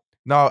fucked up.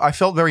 No, I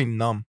felt very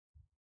numb.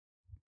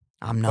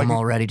 I'm numb Like,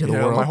 already to the You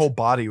know, world. my whole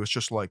body was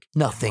just like,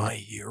 Nothing. am I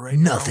here right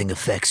now? Nothing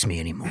affects me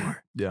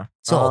anymore. Yeah.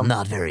 It's all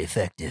not very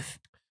effective.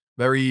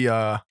 Very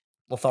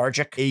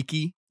Lethargic.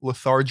 achy,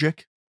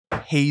 lethargic,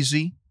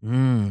 hazy.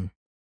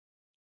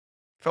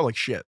 Felt like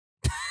shit.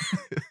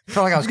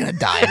 Felt like I was gonna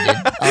die,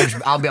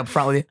 dude. I'll be up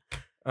front with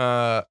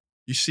you.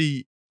 You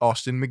see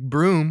Austin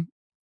McBroom,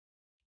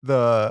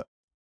 the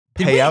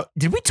Did payout.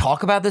 did we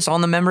talk about this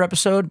on the member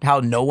episode? How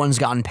no one's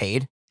gotten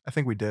paid? I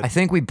think we did. I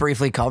think we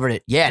briefly covered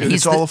it. Yeah, and Dude,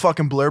 he's it's all a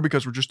fucking blur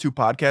because we're just 2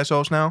 podcast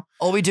hosts now.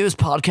 all we do is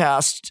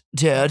podcast,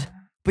 dude.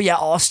 But yeah,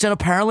 Austin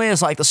apparently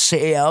is like the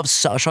CEO of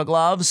Social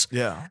Gloves,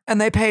 Yeah. and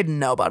they paid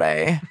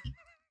nobody,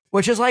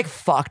 which is like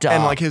fucked up.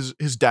 And like his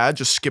dad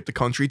just skipped the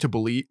country to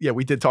believe. Yeah,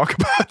 we did talk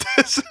about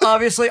this.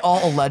 obviously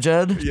all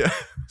alleged, Yeah.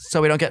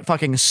 so we don't get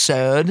fucking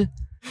sued.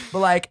 But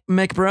like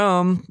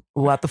McBroom,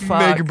 what the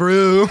fuck?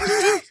 McBroom.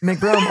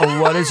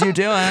 McBroom, what is you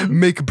doing?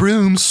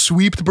 McBroom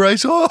sweeped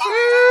Bryce Hall.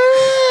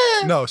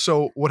 No,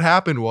 so what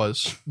happened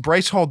was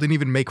Bryce Hall didn't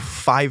even make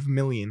 $5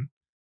 million.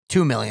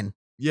 2 million.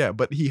 Yeah,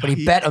 but he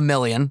Bet $1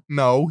 million.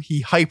 No,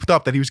 he hyped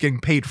up that he was getting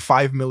paid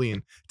 $5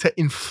 million to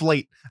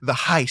inflate the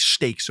high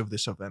stakes of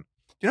this event.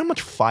 Do you know how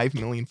much $5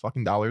 million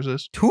fucking dollars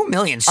is? 2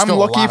 million. I'm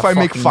lucky if I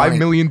make $5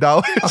 million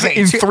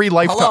in 3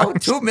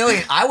 lifetimes. Hello, 2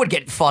 million. I would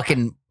get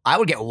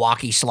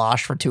wacky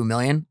slosh for 2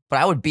 million, but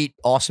I would beat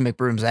Austin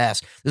McBroom's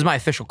ass. This is my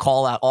official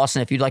call out,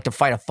 Austin. If you'd like to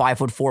fight a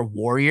 5'4"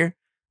 warrior,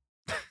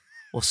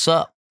 what's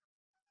up?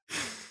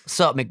 What's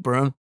up,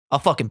 McBroom? I'll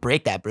fucking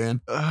break that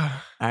broom. All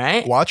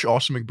right. Watch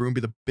Austin McBroom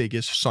be the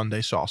biggest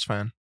Sunday Sauce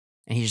fan.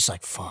 And he's just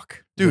like,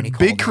 fuck. When he Dude, called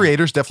big me.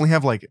 creators definitely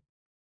have like,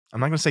 I'm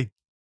not going to say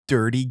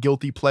dirty,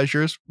 guilty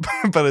pleasures,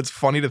 but it's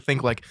funny to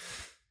think like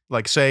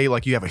say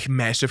like you have a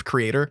massive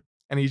creator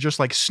and he just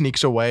like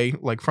sneaks away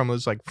like from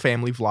his like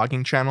family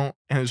vlogging channel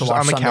and is To just on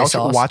watch the Sunday couch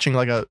Sauce? watching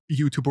like a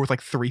YouTuber with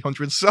like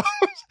 300 subs.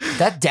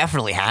 That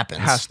definitely happens.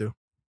 Has to.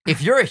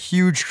 If you're a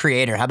huge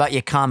creator, how about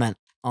you comment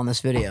on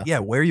this video. Yeah,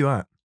 where are you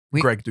at?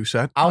 Greg, do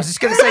set. I was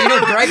just gonna say,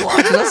 Greg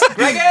watches us.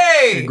 Greg,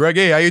 hey! Greg,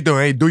 hey, how you doing?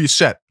 Hey, do your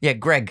set. Yeah,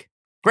 Greg.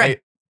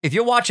 If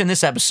you're watching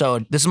this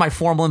episode, this is my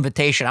formal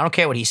invitation. I don't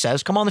care what he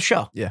says. Come on the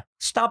show. Yeah.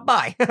 Stop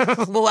by.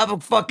 We'll have a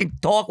fucking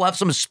talk. We'll have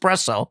some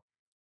espresso.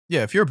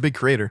 Yeah, if you're a big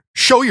creator,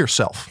 show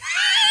yourself.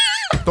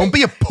 Don't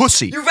be a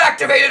pussy. You've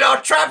activated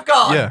our trap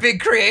god, Yeah. big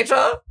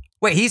creator.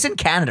 Wait, he's in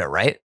Canada,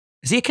 right?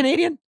 Is he a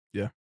Canadian?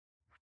 Yeah.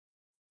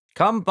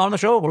 Come on the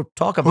show. We'll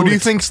talk about Who do you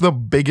it. think's the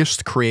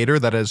biggest creator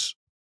that has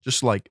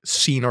just like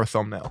seen our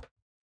thumbnail?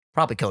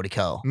 Probably Cody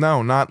Ko.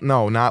 No, not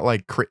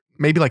like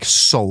maybe like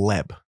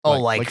celeb. Oh,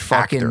 like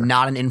fucking actor.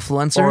 not an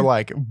influencer? Or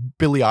like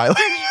Billie Eilish.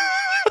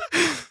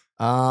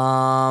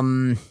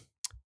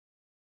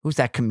 Who's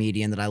that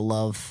comedian that I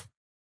love?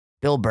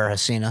 Bill Burr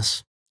has seen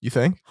us. You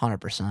think?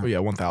 100%. Oh yeah,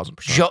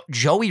 1000%.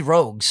 Joey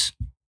Rogues.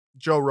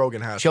 Joe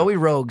Rogan has. Joey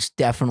Rogues,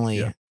 definitely.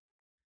 Yeah.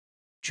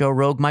 Joe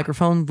Rogue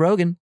microphone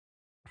Rogan.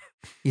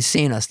 He's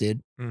seen us,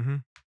 dude. Mm-hmm.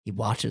 He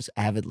watches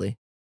avidly.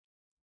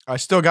 I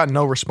still got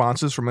no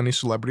responses from any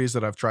celebrities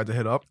that I've tried to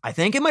hit up. I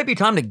think it might be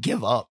time to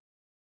give up.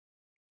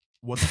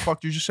 What the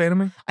fuck did you just say to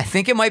me? I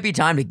think it might be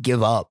time to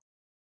give up.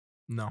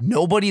 No.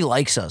 Nobody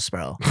likes us,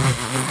 bro.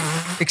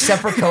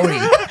 Except for Cody.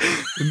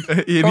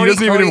 He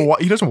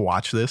doesn't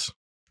watch this.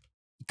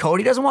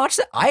 Cody doesn't watch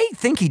that? I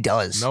think he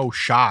does. No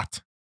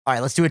shot. All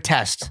right, let's do a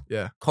test.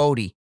 Yeah.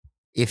 Cody,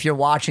 if you're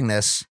watching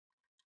this,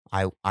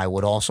 I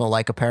would also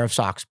like a pair of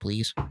socks,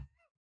 please.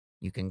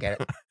 You can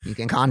get it. You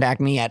can contact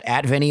me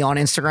at Vinny on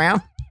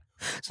Instagram.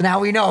 So now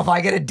we know if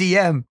I get a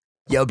DM,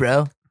 yo,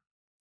 bro,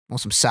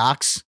 want some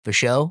socks for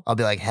show? I'll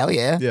be like, hell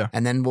yeah. Yeah.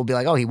 And then we'll be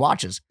like, oh, he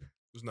watches.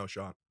 There's no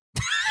shot.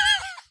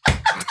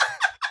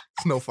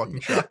 There's no fucking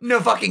shot. No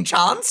fucking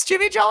chance,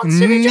 Jimmy Johns.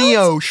 Jimmy Johns.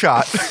 Neo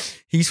shot.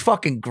 He's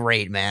fucking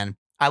great, man.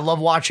 I love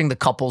watching the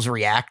couples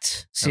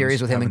react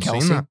series with him and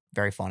Haven't seen Kelsey. that.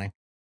 Very funny.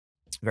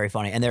 Very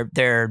funny. And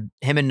they're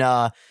him and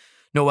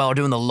Noel are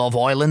doing the Love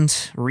Island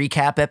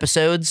recap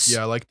episodes.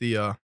 Yeah, I like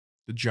the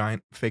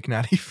giant fake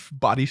natty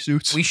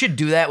bodysuits. We should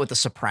do that with The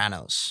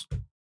Sopranos.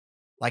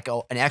 Like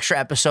an extra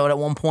episode at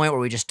one point where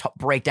we just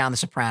break down The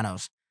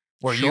Sopranos.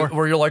 Where, Sure.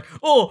 where you're like,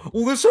 oh,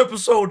 well, this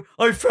episode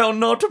I found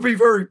not to be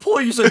very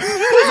pleasing because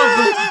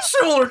of the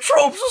similar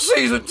tropes of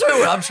season 2.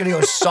 And I'm just going to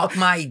go suck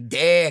my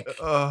dick.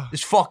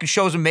 This fucking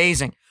show's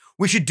amazing.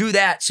 We should do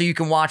that so you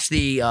can watch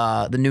the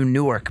new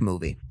Newark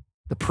movie,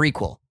 the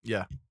prequel.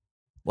 Yeah.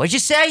 What'd you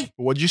say?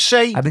 What'd you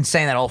say? I've been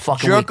saying that all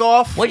fucking Jerk week.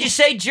 off? What'd you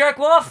say, jerk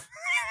off?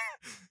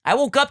 I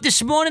woke up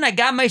this morning, I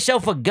got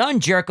myself a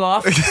gun, jerk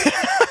off.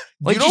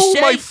 What'd you know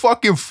who my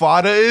fucking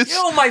father is? You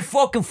know who my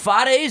fucking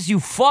father is, you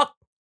fuck?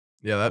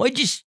 Yeah, What'd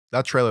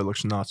that trailer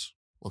looks nuts.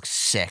 Looks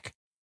sick.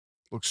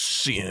 Looks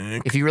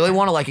sick. If you really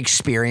want to like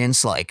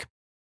experience like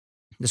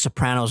the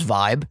Sopranos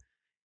vibe,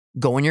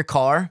 go in your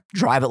car,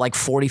 drive at like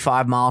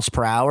 45 miles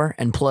per hour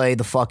and play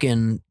the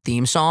fucking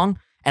theme song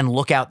and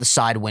look out the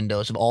side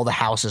windows of all the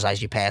houses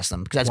as you pass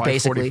them. Because that's Why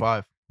basically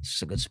 45? it's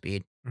just a good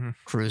speed. Mhm.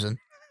 Cruising.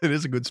 It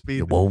is a good speed.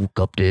 You woke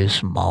up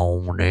this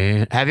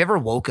morning. Have you ever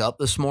woke up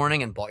this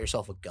morning and bought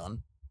yourself a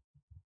gun?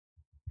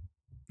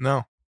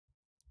 No.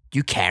 Do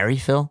you carry,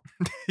 Phil?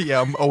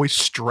 Yeah, I'm always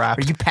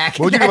strapped. Are you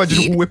packing What would you do that if I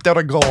heat? just whipped out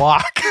a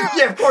Glock?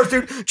 Yeah, of course,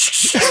 dude.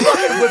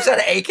 Fucking whips out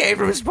an AK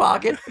from his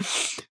pocket.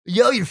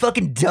 Yo, you're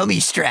fucking dummy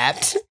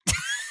strapped.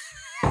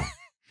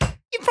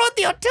 You brought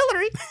the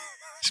artillery.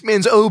 This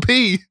man's OP.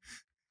 He's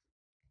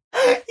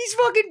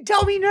fucking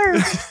dummy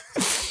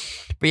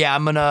nerd. But yeah,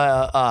 I'm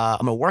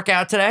gonna work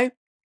out today.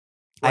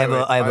 I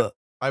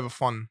have a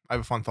fun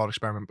thought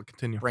experiment, but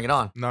continue. bring it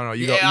on. No,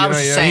 you Yeah, go. I was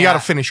just saying, You got to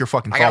finish your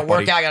fucking I thought, gotta work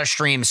buddy. out. I gotta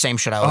stream. Same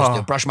shit I always Oh.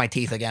 do. Brush my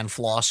teeth again.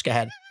 Floss. Go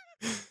ahead.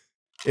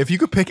 If you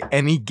could pick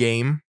any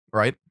game,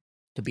 right?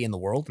 To be in the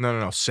world.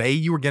 No. Say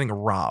you were getting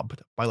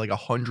robbed by like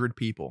 100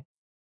 people.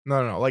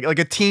 No. Like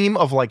a team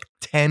of like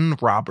 10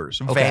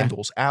 robbers, Okay.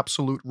 vandals,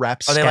 absolute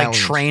rap Are they like scallions.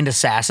 trained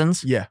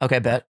assassins? Yeah. Okay,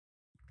 bet.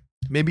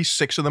 Maybe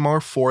 6 of them are,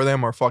 4 of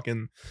them are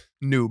fucking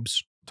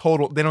noobs.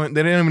 Total. They don't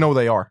even know who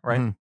they are, right?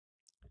 Mhm.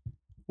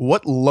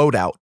 What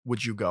loadout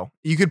would you go?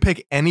 You could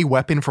pick any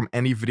weapon from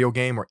any video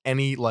game or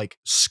any like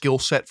skill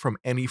set from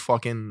any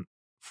fucking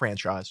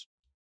franchise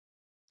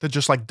to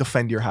just like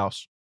defend your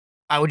house.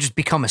 I would just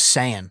become a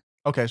Saiyan.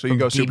 Okay, so you From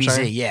go Super DBZ,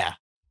 Saiyan. yeah.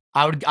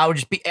 I would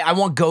just be. I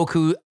want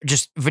Goku,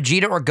 just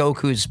Vegeta or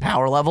Goku's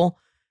power level,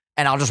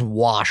 and I'll just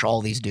wash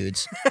all these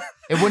dudes.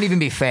 It wouldn't even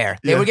be fair.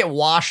 They Yeah. would get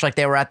washed like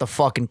they were at the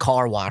fucking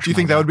car wash. Do you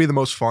think that would be the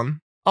most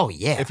fun Oh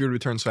yeah, if you would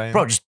return Saiyan?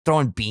 bro, just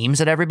throwing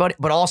beams at everybody.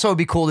 But also, it'd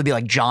be cool to be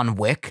like John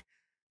Wick,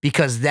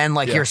 because then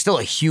like Yeah. you're still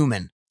a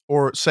human.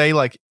 Or say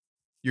like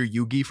you're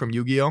Yugi from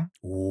Yu-Gi-Oh.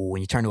 Ooh,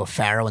 when you turn to a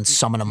pharaoh and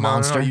summon a No,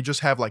 monster. you just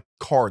have like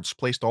cards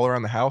placed all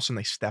around the house and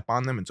they step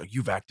on them and it's like,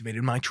 you've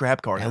activated my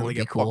trap card. That And would they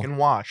be get cool. fucking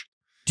washed.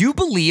 Do you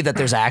believe that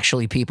there's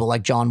actually people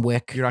like John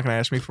Wick? You're not going to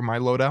ask me for my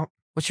loadout?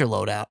 What's your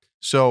loadout?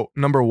 So,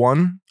 number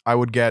 1, I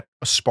would get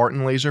a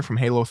Spartan laser from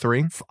Halo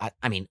 3.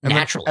 I mean, And then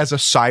naturally. as a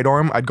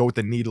sidearm, I'd go with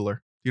the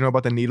Needler. You know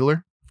about the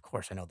Needler? Of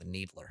course, I know the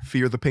Needler.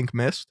 Fear the Pink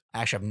Mist?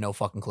 I actually have no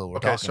fucking clue what we're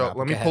Okay, talking so about.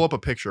 let me pull up a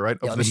picture, right,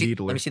 Yeah, of let the me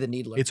Needler. see the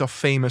Needler. It's a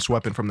famous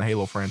weapon from the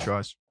Halo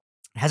franchise.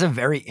 It has a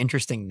very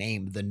interesting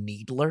name, the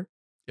Needler.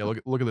 Yeah,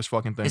 look at this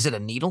fucking thing. Is it a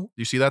needle? Do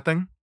you see that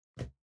thing?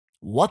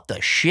 What the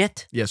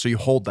shit? Yeah, so you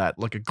hold that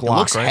like a Glock, It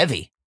looks right?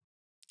 heavy.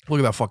 Look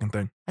at that fucking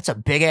thing. That's a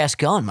big ass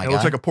gun, my It guy.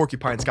 looks like a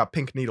porcupine. It's got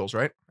pink needles,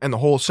 right? And the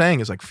whole saying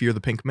is like fear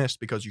the pink mist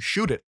because you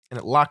shoot it and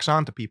it locks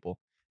onto people.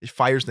 It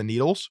fires the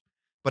needles,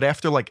 but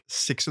after like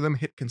 6 of them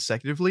hit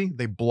consecutively,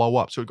 they blow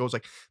up. So it goes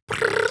like,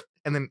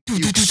 and then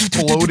you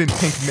explode in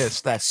pink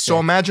mist. That's So sick.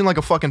 imagine like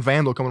a fucking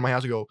vandal coming to my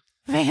house and go,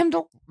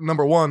 Vandal?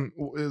 number one,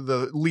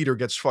 the leader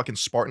gets fucking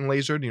Spartan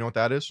lasered. You know what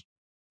that is?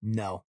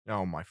 No.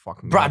 Oh my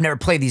fucking Bro, God. I've never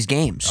played these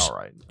games. All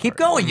right.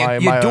 Keep all right.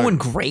 going. You're doing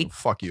great.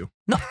 Fuck you.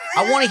 No,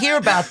 I want to hear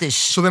about this.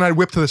 So then I'd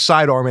whip to the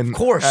sidearm and Of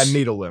course. I'd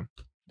needle him.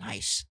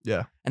 Nice.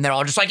 Yeah. And they're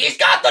all just like, he's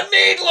got the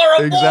Needler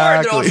aboard.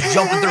 They're all Exactly. just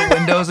jumping through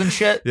windows and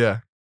shit. Yeah.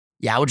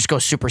 Yeah, I would just go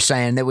Super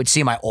Saiyan. They would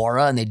see my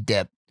aura and they'd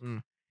dip.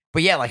 Mm.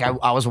 But yeah, like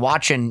I was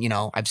watching,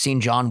 I've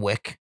seen John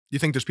Wick. You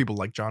think there's people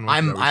like John Wick?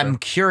 Is that what you I'm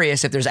said?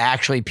 curious if there's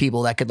actually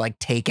people that could like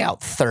take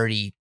out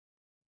 30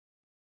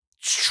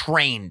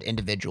 trained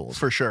individuals.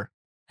 For sure.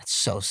 That's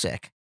so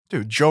sick.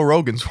 Dude, Joe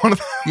Rogan's one of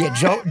the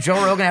Yeah,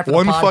 Joe Rogan after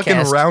one the podcast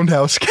fucking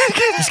roundhouse kick.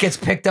 just gets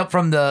picked up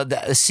from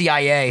the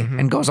CIA Mhm.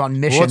 and goes on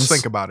missions. Well, let's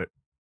think about it.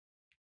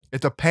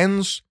 It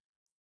depends,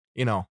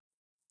 in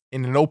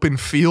an open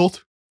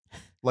field,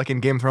 like in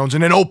Game of Thrones,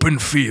 in an open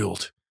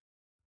field,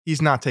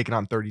 he's not taking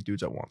on 30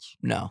 dudes at once.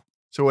 No.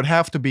 So it would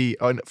have to be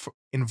an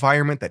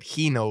environment that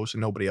he knows and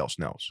nobody else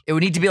knows. It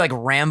would need to be like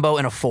Rambo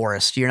in a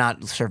forest. You're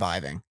not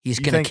surviving. He's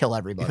You going to think- kill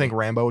everybody. You think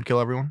Rambo would kill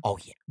everyone? Oh,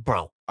 yeah.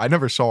 Bro. I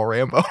never saw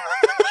Rambo.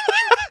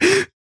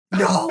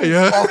 No.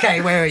 Yeah.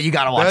 Okay, wait. You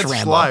got to watch That's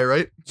Rambo. Sly,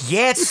 right?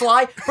 Yeah, it's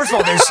Sly. First of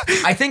all,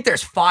 I think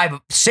there's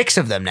 6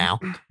 of them now.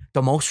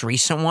 The most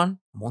recent one,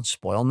 I won't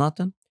spoil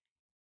nothing.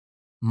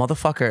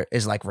 Motherfucker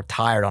is like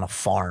retired on a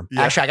farm.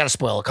 Yeah. Actually, I got to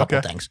spoil a couple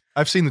Okay. things.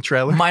 I've seen the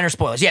trailer. Minor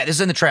spoilers. Yeah, this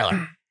is in the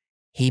trailer.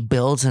 He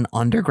builds an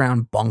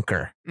underground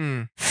bunker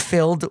Mm.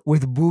 filled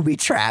with booby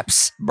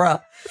traps,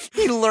 bruh.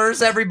 He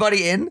lures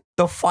everybody in.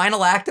 The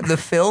final act of the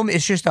film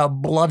is just a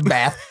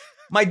bloodbath.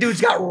 My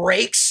dude's got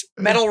rakes,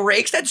 metal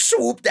rakes that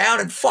swoop down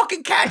and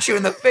fucking catch you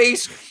in the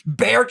face.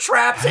 Bear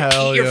traps that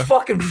Hell eat your yeah.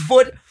 fucking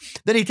foot.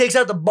 Then he takes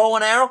out the bow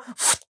and arrow.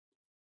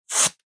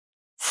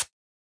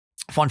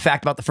 Fun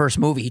fact about the first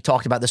movie, he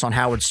talked about this on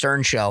Howard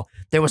Stern show.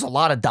 There was a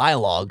lot of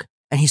dialogue,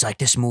 and he's like,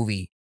 this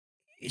movie,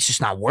 it's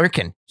just not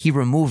working. He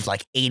removed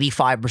like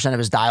 85% of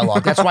his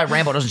dialogue. That's why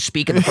Rambo doesn't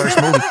speak in the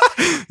first movie.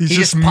 He's He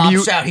just just pops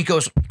mute. out. He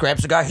goes,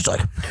 grabs the guy. He's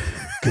like,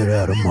 Get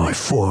out of my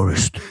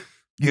forest.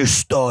 You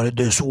started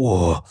this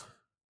war,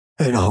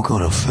 and I'm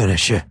gonna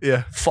finish it.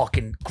 Yeah.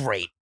 fucking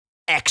great.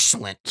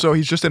 Excellent. So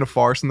he's just in a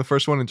forest in the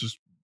first one and just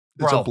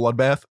it's a Bro.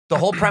 bloodbath. The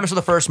whole premise of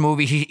the first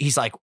movie, he's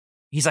like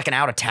an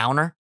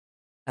out-of-towner.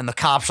 And the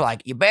cops are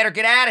like, you better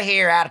get out of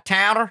here,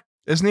 out-of-towner.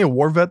 Isn't he a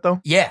war vet though?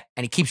 Yeah.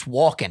 And he keeps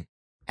walking.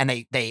 And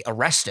they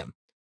arrest him.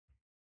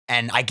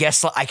 And I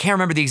guess, I can't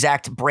remember the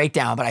exact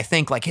breakdown, but I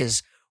think like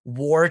his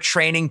war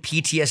training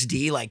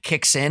PTSD like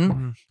kicks in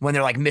Mhm. when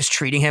they're like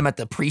mistreating him at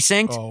the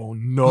precinct. Oh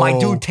no. My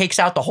dude takes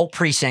out the whole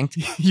precinct.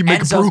 He make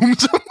ends up-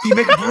 brooms. He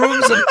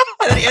McBrooms him,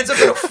 and then he ends up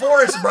in a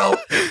forest, bro.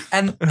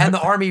 And the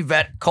army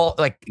vet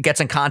gets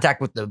in contact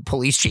with the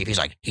police chief. He's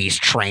like, he's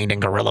trained in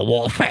guerrilla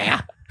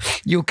warfare.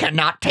 You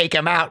cannot take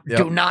him out. Yep.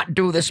 Do not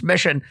do this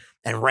mission.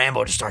 And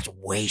Rambo just starts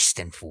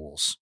wasting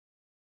fools.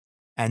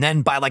 And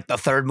then by like the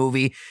third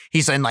movie,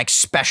 he's in like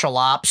special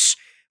ops.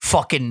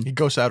 Fucking He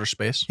goes to outer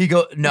space.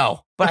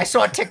 no. But I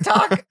saw a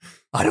TikTok.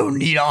 I don't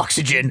need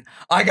oxygen.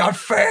 I got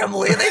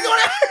family. And they go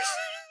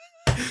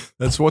to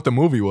That's what the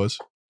movie was.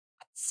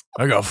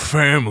 I got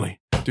family.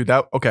 Dude,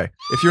 okay.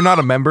 If you're not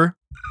a member,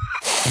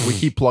 we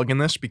keep plugging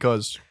this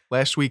because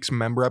last week's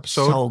member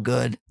episode, so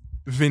good.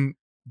 Vin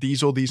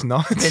Diesel these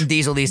nuts. Vin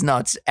Diesel, these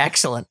nuts.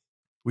 Excellent.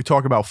 We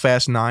talk about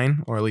Fast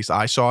 9, or at least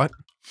I saw it.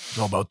 It's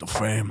all about the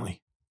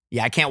family.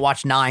 Yeah, I can't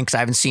watch 9 because I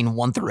haven't seen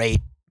 1 through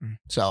 8. Mm.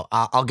 So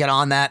I'll get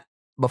on that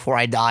before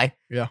I die.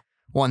 Yeah.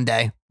 One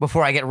day.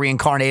 Before I get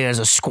reincarnated as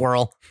a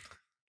squirrel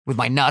with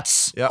my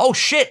nuts. Yeah. Oh,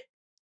 shit.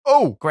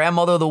 Oh,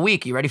 Grandmother of the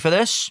week. You ready for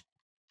this?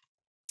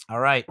 All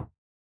right.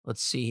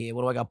 Let's see here.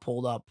 What do I got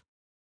pulled up?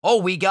 Oh,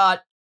 we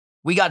got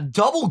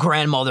double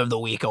grandmother of the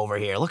week over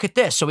here. Look at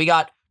this. So we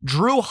got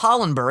Drew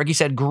Hollenberg. He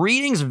said,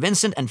 greetings,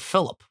 Vincent and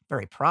Philip.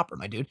 Very proper,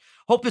 my dude.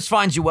 Hope this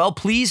finds you well.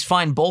 Please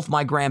find both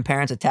my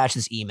grandparents attached to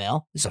this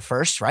email. This is a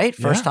first, right?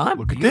 First yeah, time?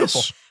 Look at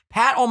Beautiful. this.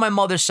 Pat on my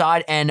mother's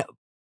side and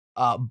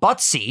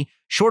Butsy,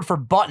 short for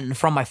Button,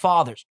 from my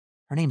father's.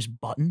 Her name's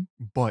Button?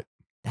 But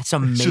That's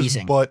it's just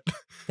amazing. But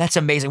That's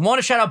amazing. Want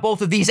to shout out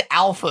both of these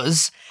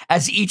alphas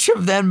as each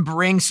of them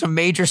brings some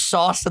major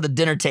sauce to the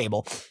dinner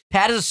table.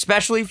 Pat is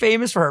especially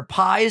famous for her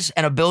pies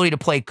and ability to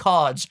play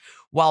cards,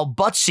 while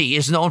Butsy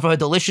is known for her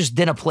delicious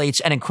dinner plates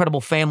and incredible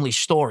family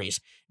stories.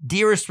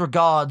 Dearest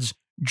regards,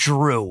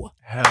 Drew.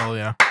 hell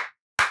yeah.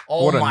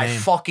 Oh What a my name.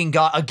 fucking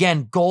God.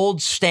 Again,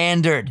 gold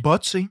standard.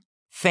 Butsy.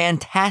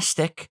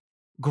 Fantastic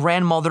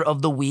grandmother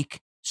of the week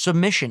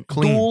submission.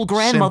 Clean, Dual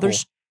grandmothers.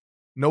 simple.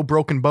 No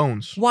broken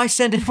bones. Why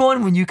send in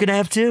one when you can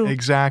have two?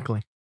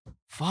 Exactly.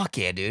 Fuck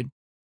yeah, dude.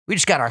 We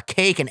just got our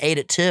cake and ate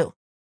it too.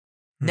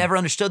 Never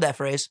understood that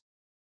phrase.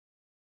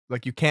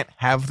 Like you can't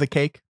have the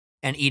cake.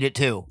 And eat it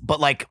too. But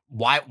like,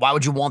 why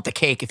would you want the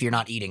cake if you're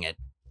not eating it?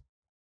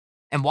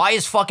 And why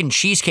is fucking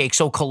cheesecake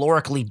so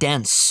calorically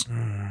dense?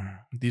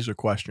 These are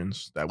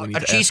questions that we need A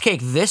to ask.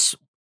 cheesecake this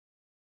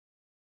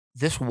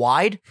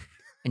wide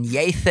and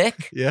yay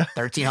thick, Yeah.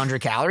 1,300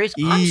 calories?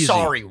 Easy. I'm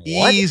sorry,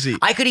 what? Easy.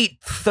 I could eat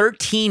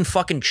 13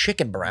 fucking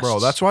chicken breasts.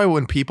 Bro, that's why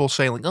when people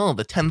say like, oh,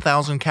 the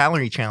 10,000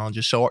 calorie challenge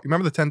is so,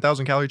 remember the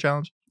 10,000 calorie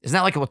challenge? Isn't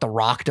that like what The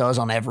Rock does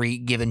on every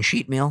given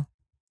cheat meal?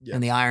 Yeah.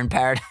 In the Iron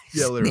Paradise?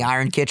 Yeah, In literally. the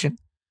Iron Kitchen?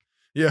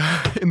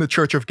 Yeah. In the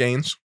Church of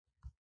Gains.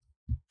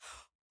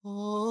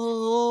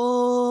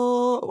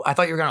 Oh, I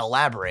thought you were going to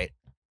elaborate.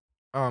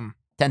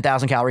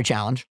 10,000 calorie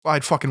challenge.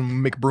 I'd fucking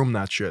McBroom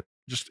that shit.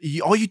 Just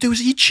all you do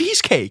is eat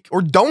cheesecake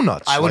or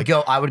donuts. I would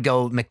Like,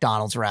 go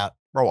McDonald's route.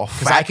 bro, a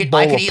Because fat I could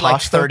bowl of eat like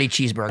pasta 30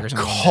 cheeseburgers. in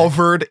one day.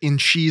 covered in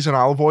cheese and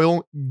olive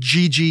oil.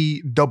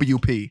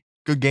 GGWP.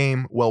 Good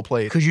game. Well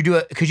played. Could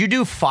you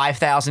do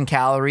 5,000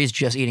 calories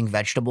just eating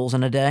vegetables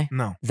in a day?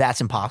 No.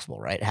 That's impossible,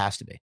 right? It has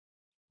to be.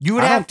 You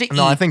would I have don't- to eat,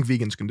 No, I think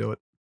vegans can do it.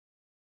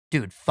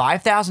 dude,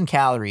 5,000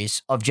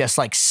 calories of just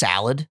like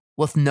salad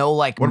with no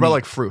like. What about meat.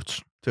 like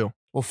fruits too?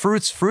 Well,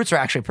 fruits are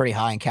actually pretty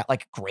high in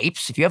like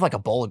grapes. If you have like a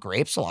bowl of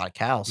grapes, a lot of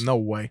cows. No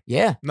way.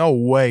 Yeah, No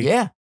way.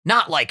 yeah.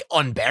 Not like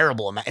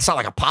unbearable amount. It's not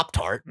like a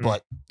Pop-Tart, Mm.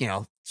 but you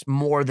know, it's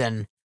more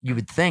than you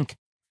would think.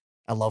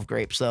 I love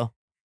grapes though.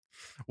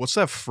 What's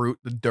that fruit?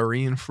 The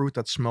durian fruit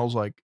that smells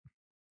like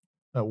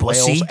a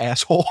Bussy? whale's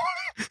asshole.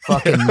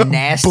 Fucking Yeah,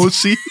 nasty.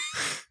 Bussy.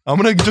 I'm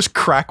gonna just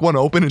crack one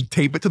open and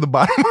tape it to the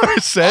bottom of our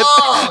set.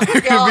 Oh, It'd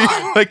be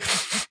God. like,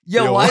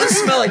 Yo, why does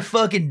it smell like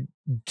fucking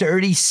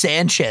Dirty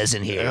Sanchez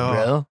in here, Yeah.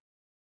 bro?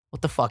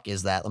 What the fuck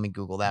is that? Let me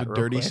Google that. the real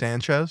Dirty quick.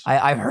 Sanchez?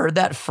 I've heard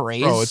that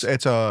phrase. Bro,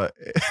 it's a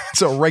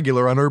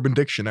regular on Urban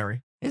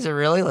Dictionary. Is it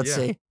really? Let's Yeah.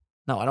 see.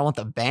 No, I don't want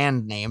the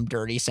band name,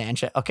 Dirty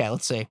Sanchez. Okay,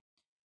 let's see.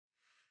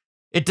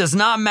 It does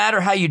not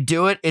matter how you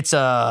do it. It's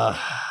a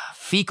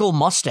fecal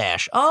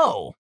mustache.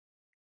 Oh,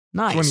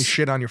 nice. It's when you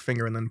shit on your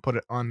finger and then put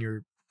it on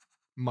your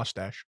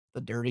mustache.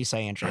 The Dirty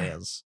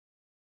Sanchez.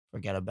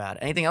 Forget about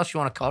it. Anything else you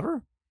want to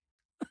cover?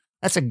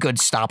 That's a good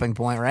stopping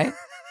point, right?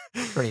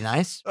 Pretty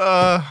nice.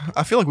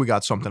 I feel like we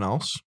got something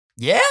else.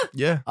 Yeah.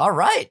 Yeah. All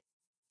right.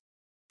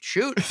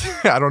 Shoot.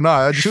 I don't know.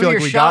 I just Shoot feel like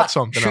your we shot. got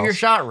something Shoot else. your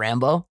shot,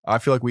 Rambo. I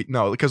feel like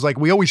because like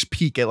we always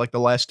peak at like the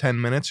last 10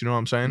 minutes. You know what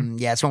I'm saying?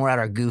 Yeah, it's when we're at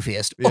our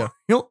goofiest. Yeah.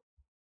 Oh,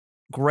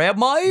 grab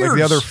my ears. Like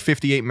the other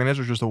 58 minutes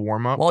was just a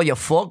warm up. Well, you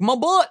fuck my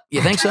butt.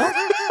 You think so?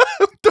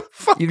 What the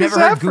fuck You've is never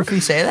heard that for- Goofy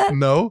say that?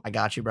 No. I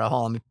got you, bro.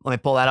 Hold on. Let me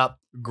pull that up.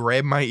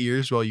 Grab my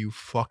ears while you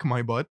fuck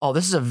my butt. Oh,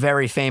 this is a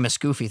very famous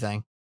Goofy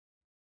thing.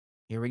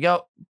 Here we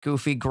go.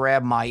 Goofy,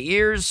 grab my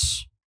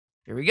ears.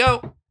 Here we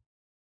go.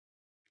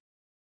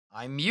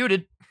 I'm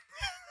muted.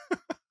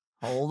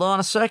 Hold on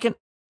a second.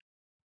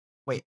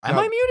 Wait, am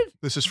No. I muted?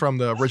 This is from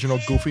the original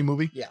Goofy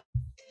movie.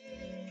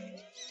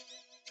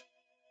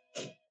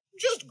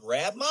 Just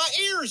grab my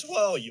ears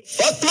while you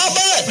fuck my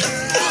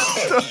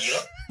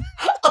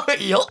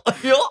butt. Yup,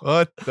 yup.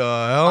 What the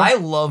hell? I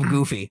love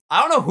Goofy.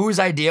 I don't know whose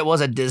idea it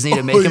was at Disney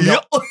to make him go.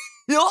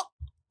 Yup.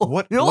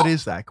 What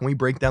is that? Can we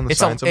break down the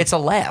science of it? It's a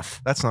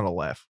laugh. That's not a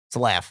laugh. It's a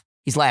laugh.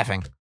 He's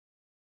laughing.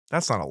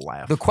 That's not a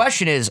laugh. The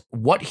question is,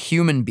 what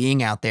human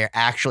being out there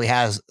actually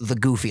has the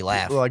Goofy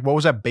laugh? Like, what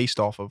was that based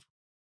off of?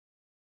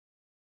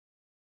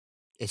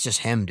 It's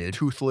just him, dude.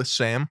 Toothless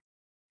Sam?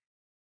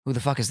 Who the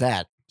fuck is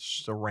that?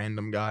 Just a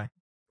random guy.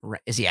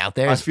 Is he out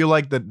there? I feel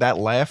like that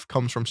laugh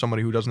comes from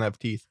somebody who doesn't have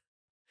teeth.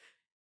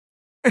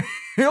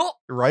 Yup.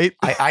 Right?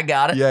 I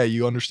got it. Yeah,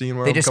 you understand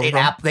where They I'm just coming eat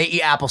from? they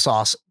eat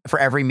applesauce for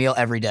every meal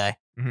every day.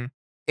 Mhm.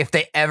 If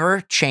they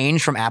ever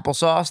change from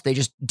applesauce, they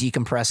just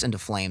decompress into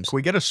flames. Can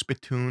we get a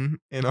spittoon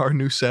in our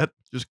new set?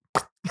 Just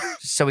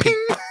So we can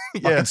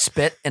yeah. fucking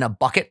spit in a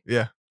bucket.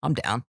 Yeah. I'm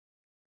down.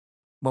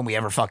 When we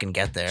ever fucking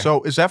get there.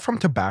 So is that from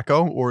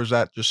tobacco or is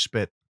that just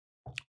spit?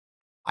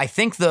 I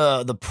think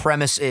the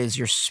premise is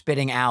you're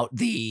spitting out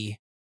the.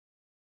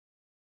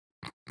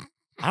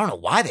 I don't know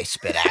why they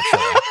spit.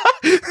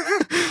 Actually,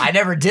 I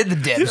never did the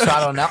dip, so I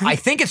don't know. I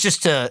think it's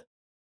just to,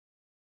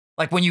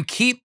 like, when you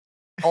keep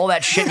all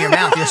that shit in your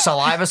mouth, your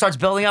saliva starts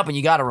building up, and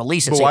you got to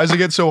release it. But So why does it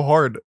get so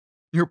hard?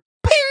 You're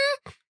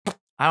ping.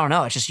 I don't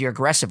know. It's just you're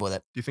aggressive with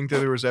it. Do you think that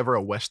there was ever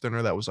a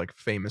Westerner that was like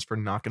famous for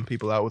knocking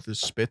people out with his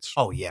spits?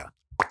 Oh yeah,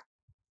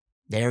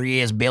 there he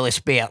is, Billy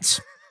Spitz,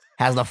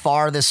 has the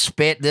farthest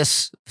spit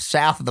this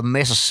south of the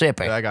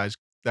Mississippi. That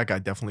guy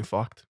definitely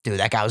fucked. Dude,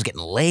 that guy was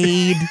getting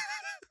laid.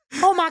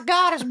 Oh my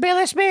God, it's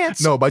Billy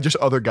Spitz. No, by just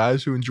other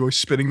guys who enjoy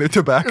spitting their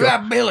tobacco. You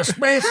got Billy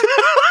Spitz.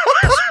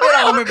 Spit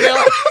on me,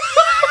 Billy.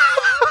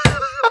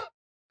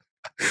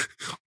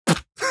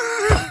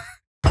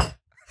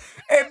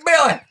 Hey,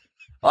 Billy,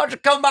 why don't you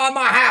come by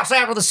my house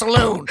after the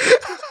saloon?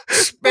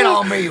 Spit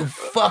on me, you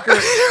fucker.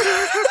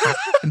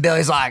 And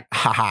Billy's like,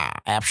 haha,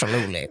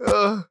 absolutely.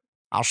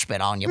 I'll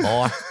spit on you,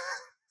 boy.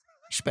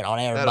 Spit on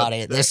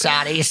everybody at this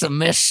side east of He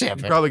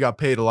Mississippi. probably got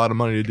paid a lot of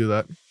money to do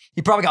that.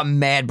 He probably got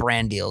mad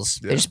brand deals.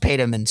 Yeah. They just paid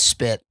him in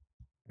spit.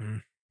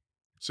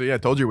 So yeah, I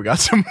told you we got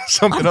something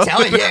I'm else.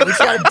 telling you, we just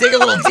gotta dig a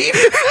little deeper.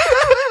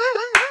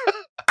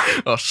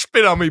 Oh,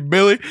 spit on me,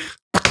 Billy.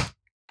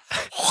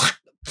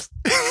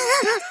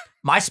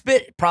 My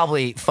spit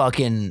probably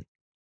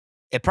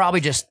it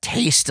probably just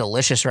tastes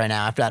delicious right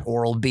now after that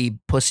Oral-B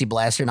Pussy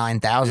Blaster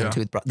 9000 Yeah.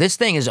 toothbrush. This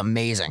thing is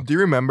amazing. Do you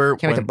remember?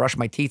 Can't wait to brush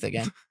my teeth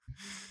again. Do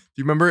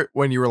you remember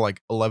when you were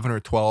like 11 or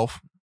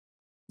 12?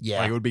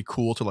 Yeah. Like it would be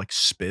cool to like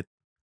spit.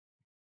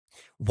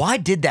 Why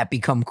did that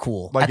become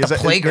cool? Like At the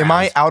playground. Am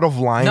I out of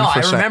line? No, for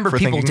I remember for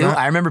people thinking that?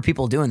 I remember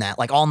people doing that,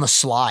 like on the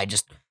slide.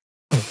 Just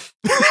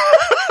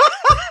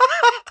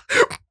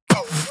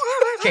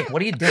Jake,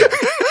 what are you doing?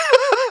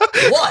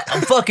 What?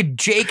 I'm fucking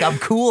Jake. I'm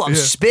cool. I'm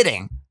Yeah.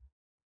 spitting.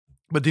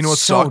 But do you know what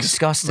So sucks?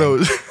 disgusting.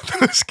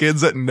 Those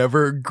kids that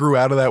never grew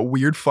out of that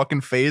weird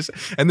fucking face,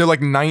 and they're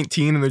like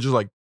 19, and they're just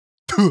like,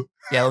 it's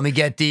Yeah, let me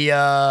get the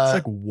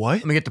like what?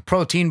 let me get the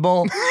protein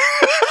bowl.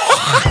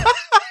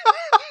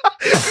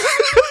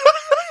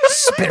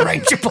 Spit right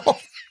in your bowl.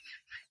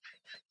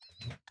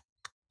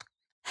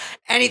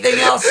 Anything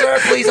else, sir?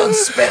 Please don't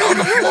spit on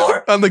the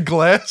floor. On the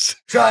glass.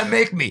 Try and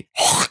make me.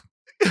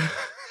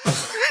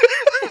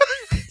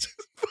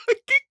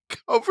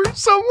 Cover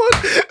someone.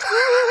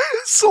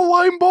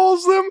 Slime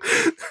balls them.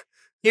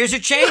 Here's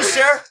your change,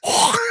 sir.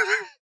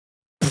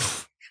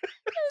 It's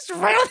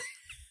right on.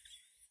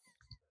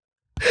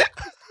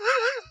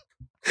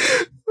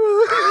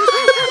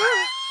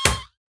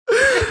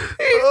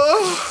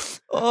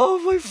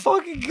 Oh my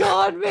fucking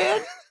god,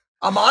 man.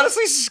 I'm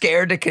honestly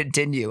scared to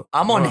continue.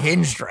 I'm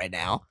unhinged right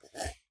now.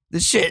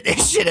 This shit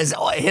has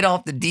hit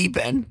off the deep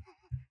end.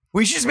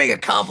 We should just make a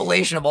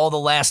compilation of all the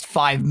last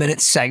 5-minute Yeah,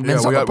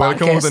 segments we on the got to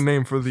come up with a podcast.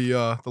 name for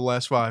the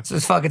last 5. This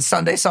is fucking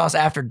Sunday Sauce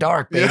After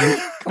Dark, baby.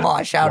 Yeah. Come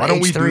on, shout Why out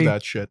don't we H3. do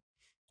that shit?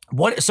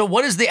 So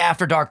what is the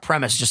After Dark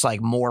premise? Just like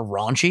more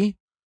raunchy?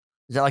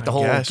 Is that like the I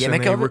whole guess,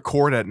 gimmick and they of it?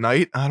 record at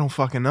night? I don't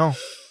fucking know.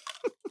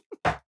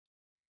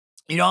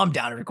 You know I'm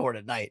down to record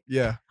at night.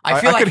 Yeah. I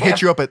I feel like could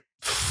hit you up at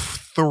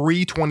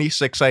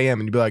 3:26 a.m.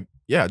 and you'd be like,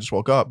 yeah, I just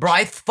woke up. Bro,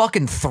 I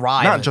fucking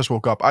thrive. Not just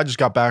woke up. I just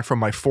got back from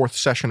my 4th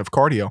session of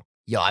cardio.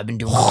 Yo, I've been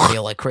doing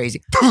cardio like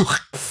crazy.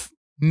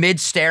 Mid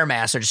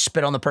Stairmaster, just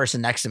spit on the person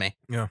next to me.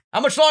 Yeah.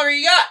 How much longer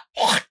you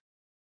got?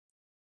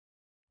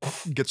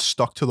 Get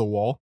stuck to the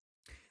wall.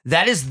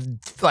 That is,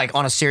 like,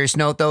 on a serious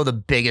note, though, the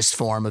biggest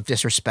form of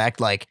disrespect.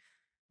 Like,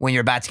 when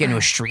you're about to get into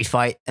a street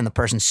fight and the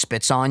person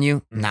spits on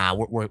you, nah,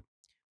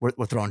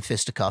 we're throwing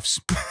fisticuffs.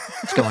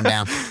 It's going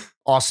down.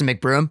 Austin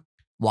McBroom,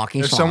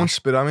 walking If slow. someone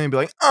spit on me and be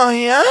like, oh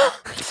yeah?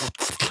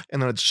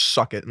 And then I'd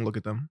suck it and look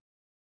at them.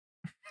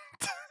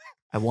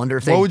 I wonder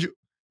if they, What would you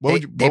they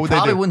what would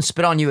probably they do? wouldn't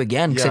spit on you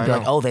again because Yeah, they'd be I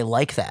like, know. oh, they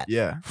like that.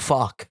 Yeah.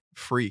 Fuck.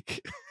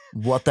 Freak.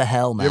 What the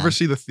hell, man? You ever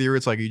see the theory?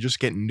 It's like you just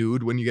get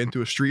nude when you get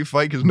into a street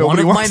fight because One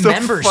nobody of my wants to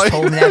members fight.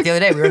 told me that the other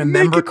day. We were in a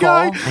member Naked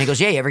call, guy. and he goes,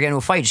 yeah, you ever get into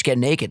a fight, just get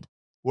naked.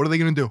 What are they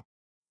gonna do?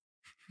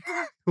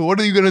 What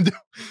are you gonna do?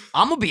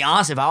 I'm gonna be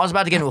honest. If I was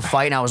about to get into a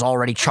fight and I was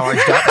already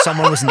charged up,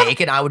 someone was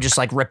naked, I would just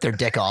like rip their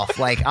dick off.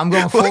 Like I'm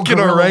going full Like an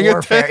guerrilla orangutan?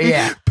 warfare.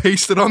 Yeah,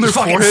 Paste it on their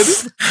Fucking forehead.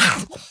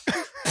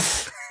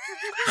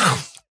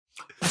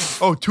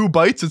 Oh, 2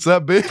 bites? It's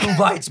that big? 2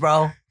 bites,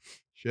 bro.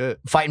 Shit.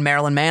 Fighting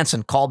Marilyn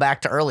Manson. Call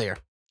back to earlier.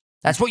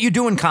 That's what you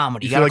do in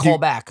comedy. You feel gotta like call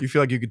back. You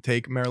feel like you could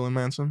take Marilyn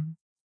Manson?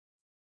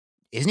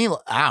 Isn't he?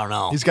 I don't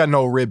know. He's got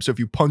no ribs, so if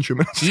you punch him,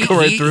 it's go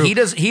right through. He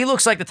does. He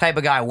looks like the type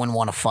of guy I wouldn't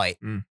want to fight.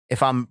 Mm.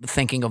 If I'm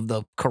thinking of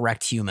the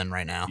correct human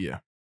right now. Yeah.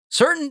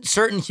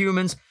 Certain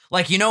humans,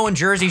 like in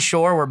Jersey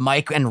Shore, where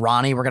Mike and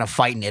Ronnie were gonna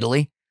fight in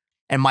Italy,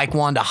 and Mike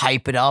wanted to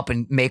hype it up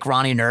and make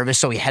Ronnie nervous,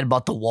 so he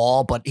headbutt the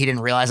wall, but he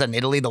didn't realize that in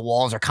Italy the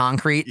walls are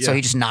concrete, so Yeah.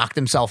 he just knocked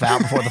himself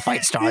out before the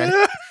fight started.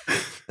 Yeah.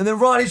 And then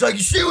Ronnie's like,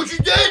 "You see what you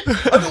did?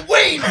 I've been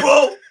waiting,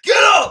 bro.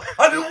 Get up!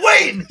 I've been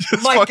waiting."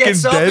 Just Mike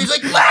gets fucking up. dead. He's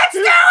like, "Let's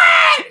do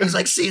it!" He's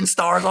like seeing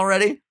stars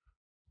already.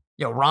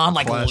 Ron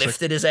like Classic.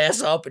 lifted his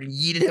ass up and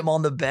yeeted him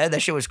on the bed.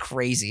 That shit was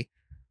crazy.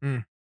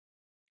 Mm.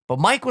 But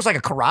Mike was like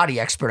a karate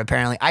expert,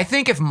 apparently. I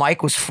think if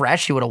Mike was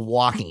fresh, he would have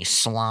walking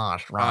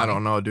sloshed Ronnie. I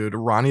don't know, dude.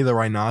 Ronnie the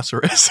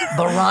rhinoceros.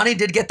 But Ronnie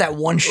did get that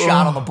one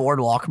shot on the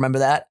boardwalk. Remember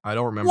that? I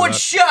don't remember One that.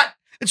 shot.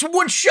 It's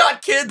one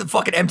shot, kid. The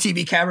fucking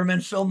MTV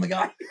cameraman filmed the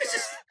guy. He was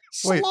just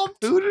Wait,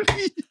 slumped. who did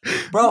he?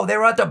 Bro, they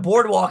were at the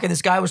boardwalk and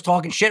this guy was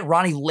talking shit.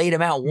 Ronnie laid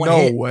him out one No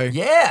hit. way.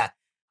 Yeah.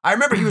 I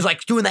remember he was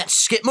like doing that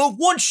skip move.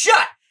 One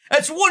shot.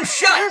 That's one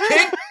shot,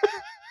 kid.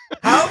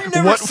 How have you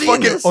never What seen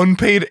fucking this?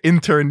 unpaid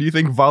intern do you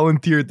think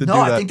volunteered to No, do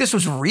I that? think this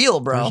was real,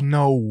 bro. There's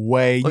no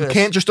way. Look You at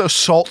can't just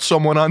assault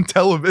someone on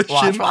television.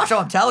 Watch what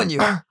I'm telling you.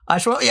 I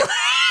just want, yeah,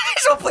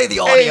 just want to play the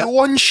Hey, audio.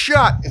 one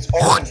shot. It's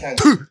all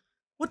intense.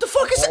 What the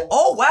fuck is that?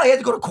 Oh, wow, he had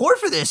to go to court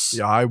for this.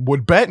 Yeah, I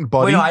would bet,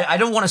 buddy. Wait, no, I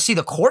don't want to see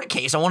the court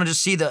case. I want to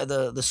just see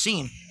the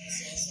scene.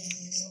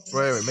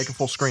 wait, make it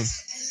full screen.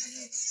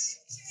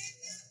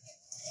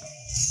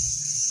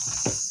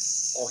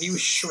 Oh, he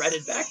was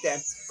shredded back then.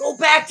 Go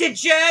back to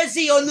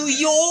Jersey or New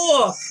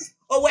York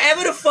or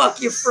wherever the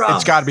fuck you're from.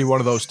 It's got to be one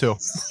of those two.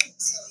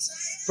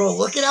 Bro,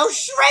 look at how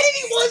shredded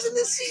he was in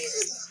this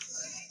season.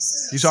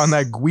 He's on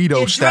that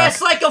Guido You stack.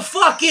 dress like a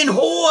fucking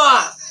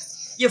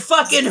whore. You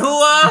fucking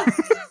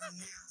whore.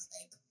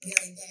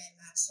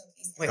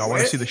 Wait, I want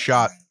where- to see the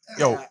shot.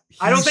 Yo,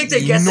 I don't he's think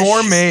they get the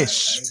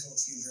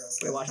enormous.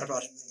 Wait, watch.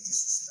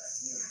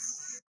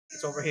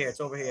 It's over here.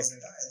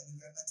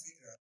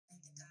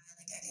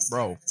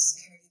 Bro.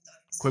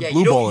 Quit Yeah,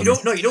 blue balling.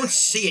 you don't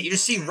see it. You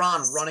just see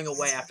Ron running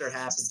away after it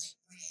happens.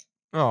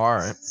 Oh, all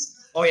right.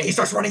 Oh yeah, he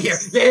starts running here.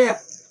 Yeah.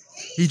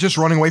 He's just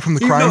running away from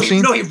the crime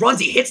scene. He runs,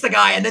 he hits the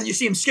guy, and then you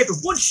see him skip it.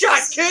 One shot,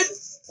 kid!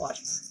 Watch.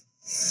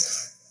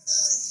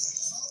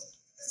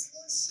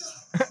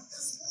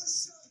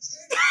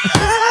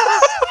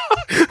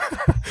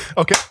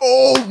 Okay.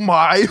 Oh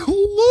my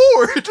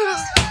lord!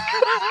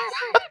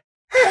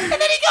 And then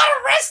he got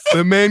arrested!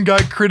 The man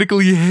got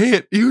critically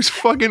hit. He was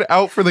fucking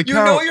out for the You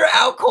count. know you're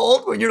out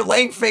cold when you're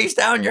laying face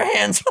down, your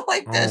hands are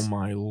like Oh this.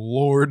 my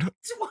lord!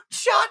 It's one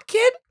shot,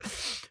 kid.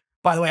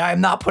 By the way, I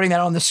am not putting that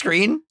on the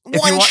screen.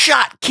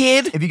 Shot,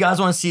 kid. If you guys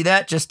want to see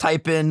that, just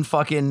type in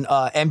fucking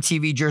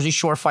MTV Jersey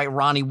Shore fight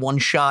Ronnie one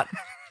shot.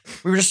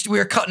 We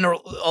were cutting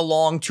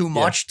along too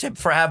much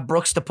for have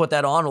Brooks to put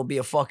that on. It'll be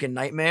a fucking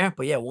nightmare.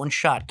 But yeah, one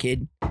shot,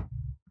 kid.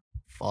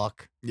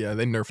 Fuck. Yeah,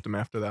 they nerfed him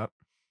after that.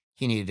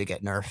 He needed to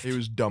get nerfed. He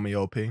was dummy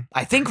OP.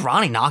 I think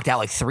Ronnie knocked out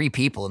like 3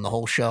 people in the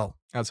whole show.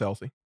 That's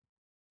healthy.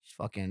 He's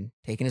fucking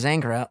taking his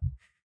anger out.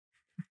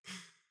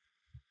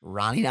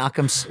 Ronnie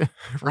Knock'em.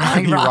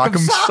 Ronnie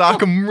Rock'em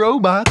Sock'em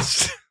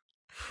Robots.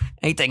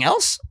 Anything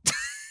else?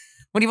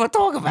 What do you want to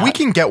talk about? We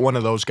can get one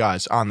of those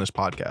guys on this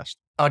podcast.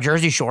 A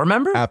Jersey Shore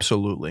member?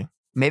 Absolutely.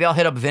 Maybe I'll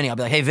hit up Vinny. I'll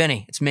be like, hey,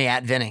 Vinny, it's me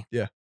at Vinny.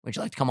 Yeah. Would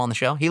you like to come on the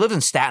show? He lives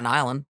in Staten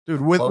Island. Dude,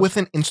 Close. with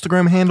an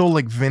Instagram handle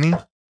like Vinny,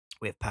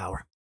 We have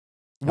power.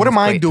 what With am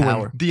I great doing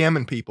power.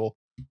 DMing people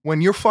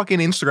when your fucking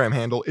Instagram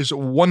handle is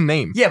one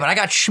name? Yeah, but I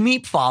got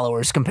Schmeep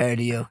followers compared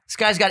to you. This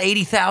guy's got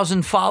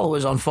 80,000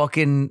 followers on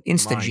fucking My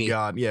InstaG.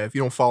 God. Yeah, if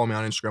you don't follow me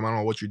on Instagram, I don't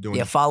know what you're doing.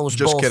 Yeah, follow us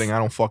Just both. kidding. I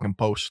don't fucking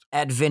post.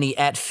 At Vinny,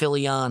 at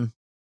Phillion.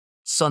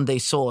 Sunday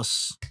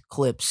Sauce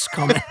clips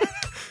coming.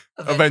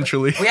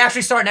 Eventually. We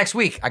actually start next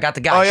week. I got the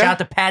guy. Oh, yeah? Shout out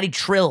to Patty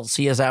Trills.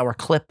 He is our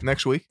clip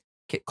Next week.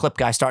 clip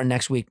guy starting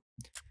next week.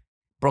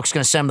 Brooke's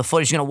going to send him the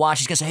footage. He's going to watch.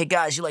 He's going to say, hey,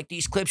 guys, you like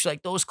these clips? You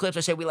like those clips?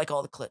 I say, we like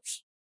all the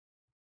clips.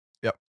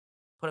 Yep.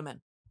 Put them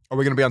in. Are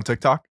we going to be on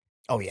TikTok?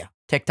 Oh, yeah.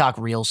 TikTok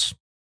Reels.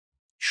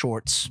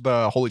 Shorts.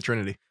 The Holy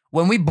Trinity.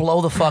 When we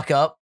blow the fuck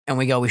up and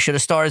we go, we should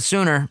have started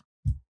sooner.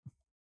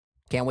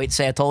 Can't wait to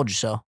say I told you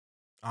so.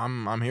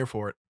 I'm here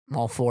for it. I'm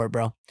all for it,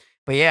 bro.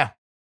 But yeah.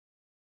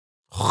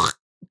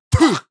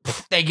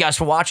 Thank you guys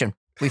for watching.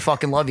 We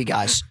fucking love you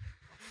guys.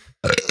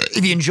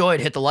 If you enjoyed,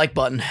 hit the like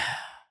button.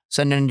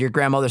 Send in your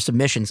grandmother's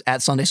submissions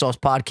at Sunday Sauce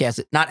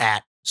Podcast. Not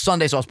at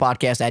Sunday Sauce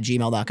Podcast at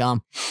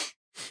gmail.com.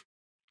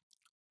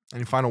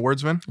 Any final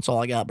words, Vin? That's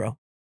all I got, bro.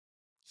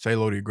 Say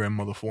hello to your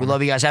grandmother for We me.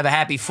 love you guys. Have a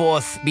happy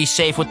 4th. Be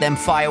safe with them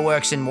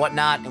fireworks and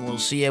whatnot. And we'll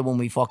see you when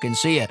we fucking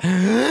see you.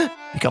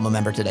 Become a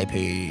member today.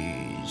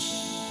 Peace.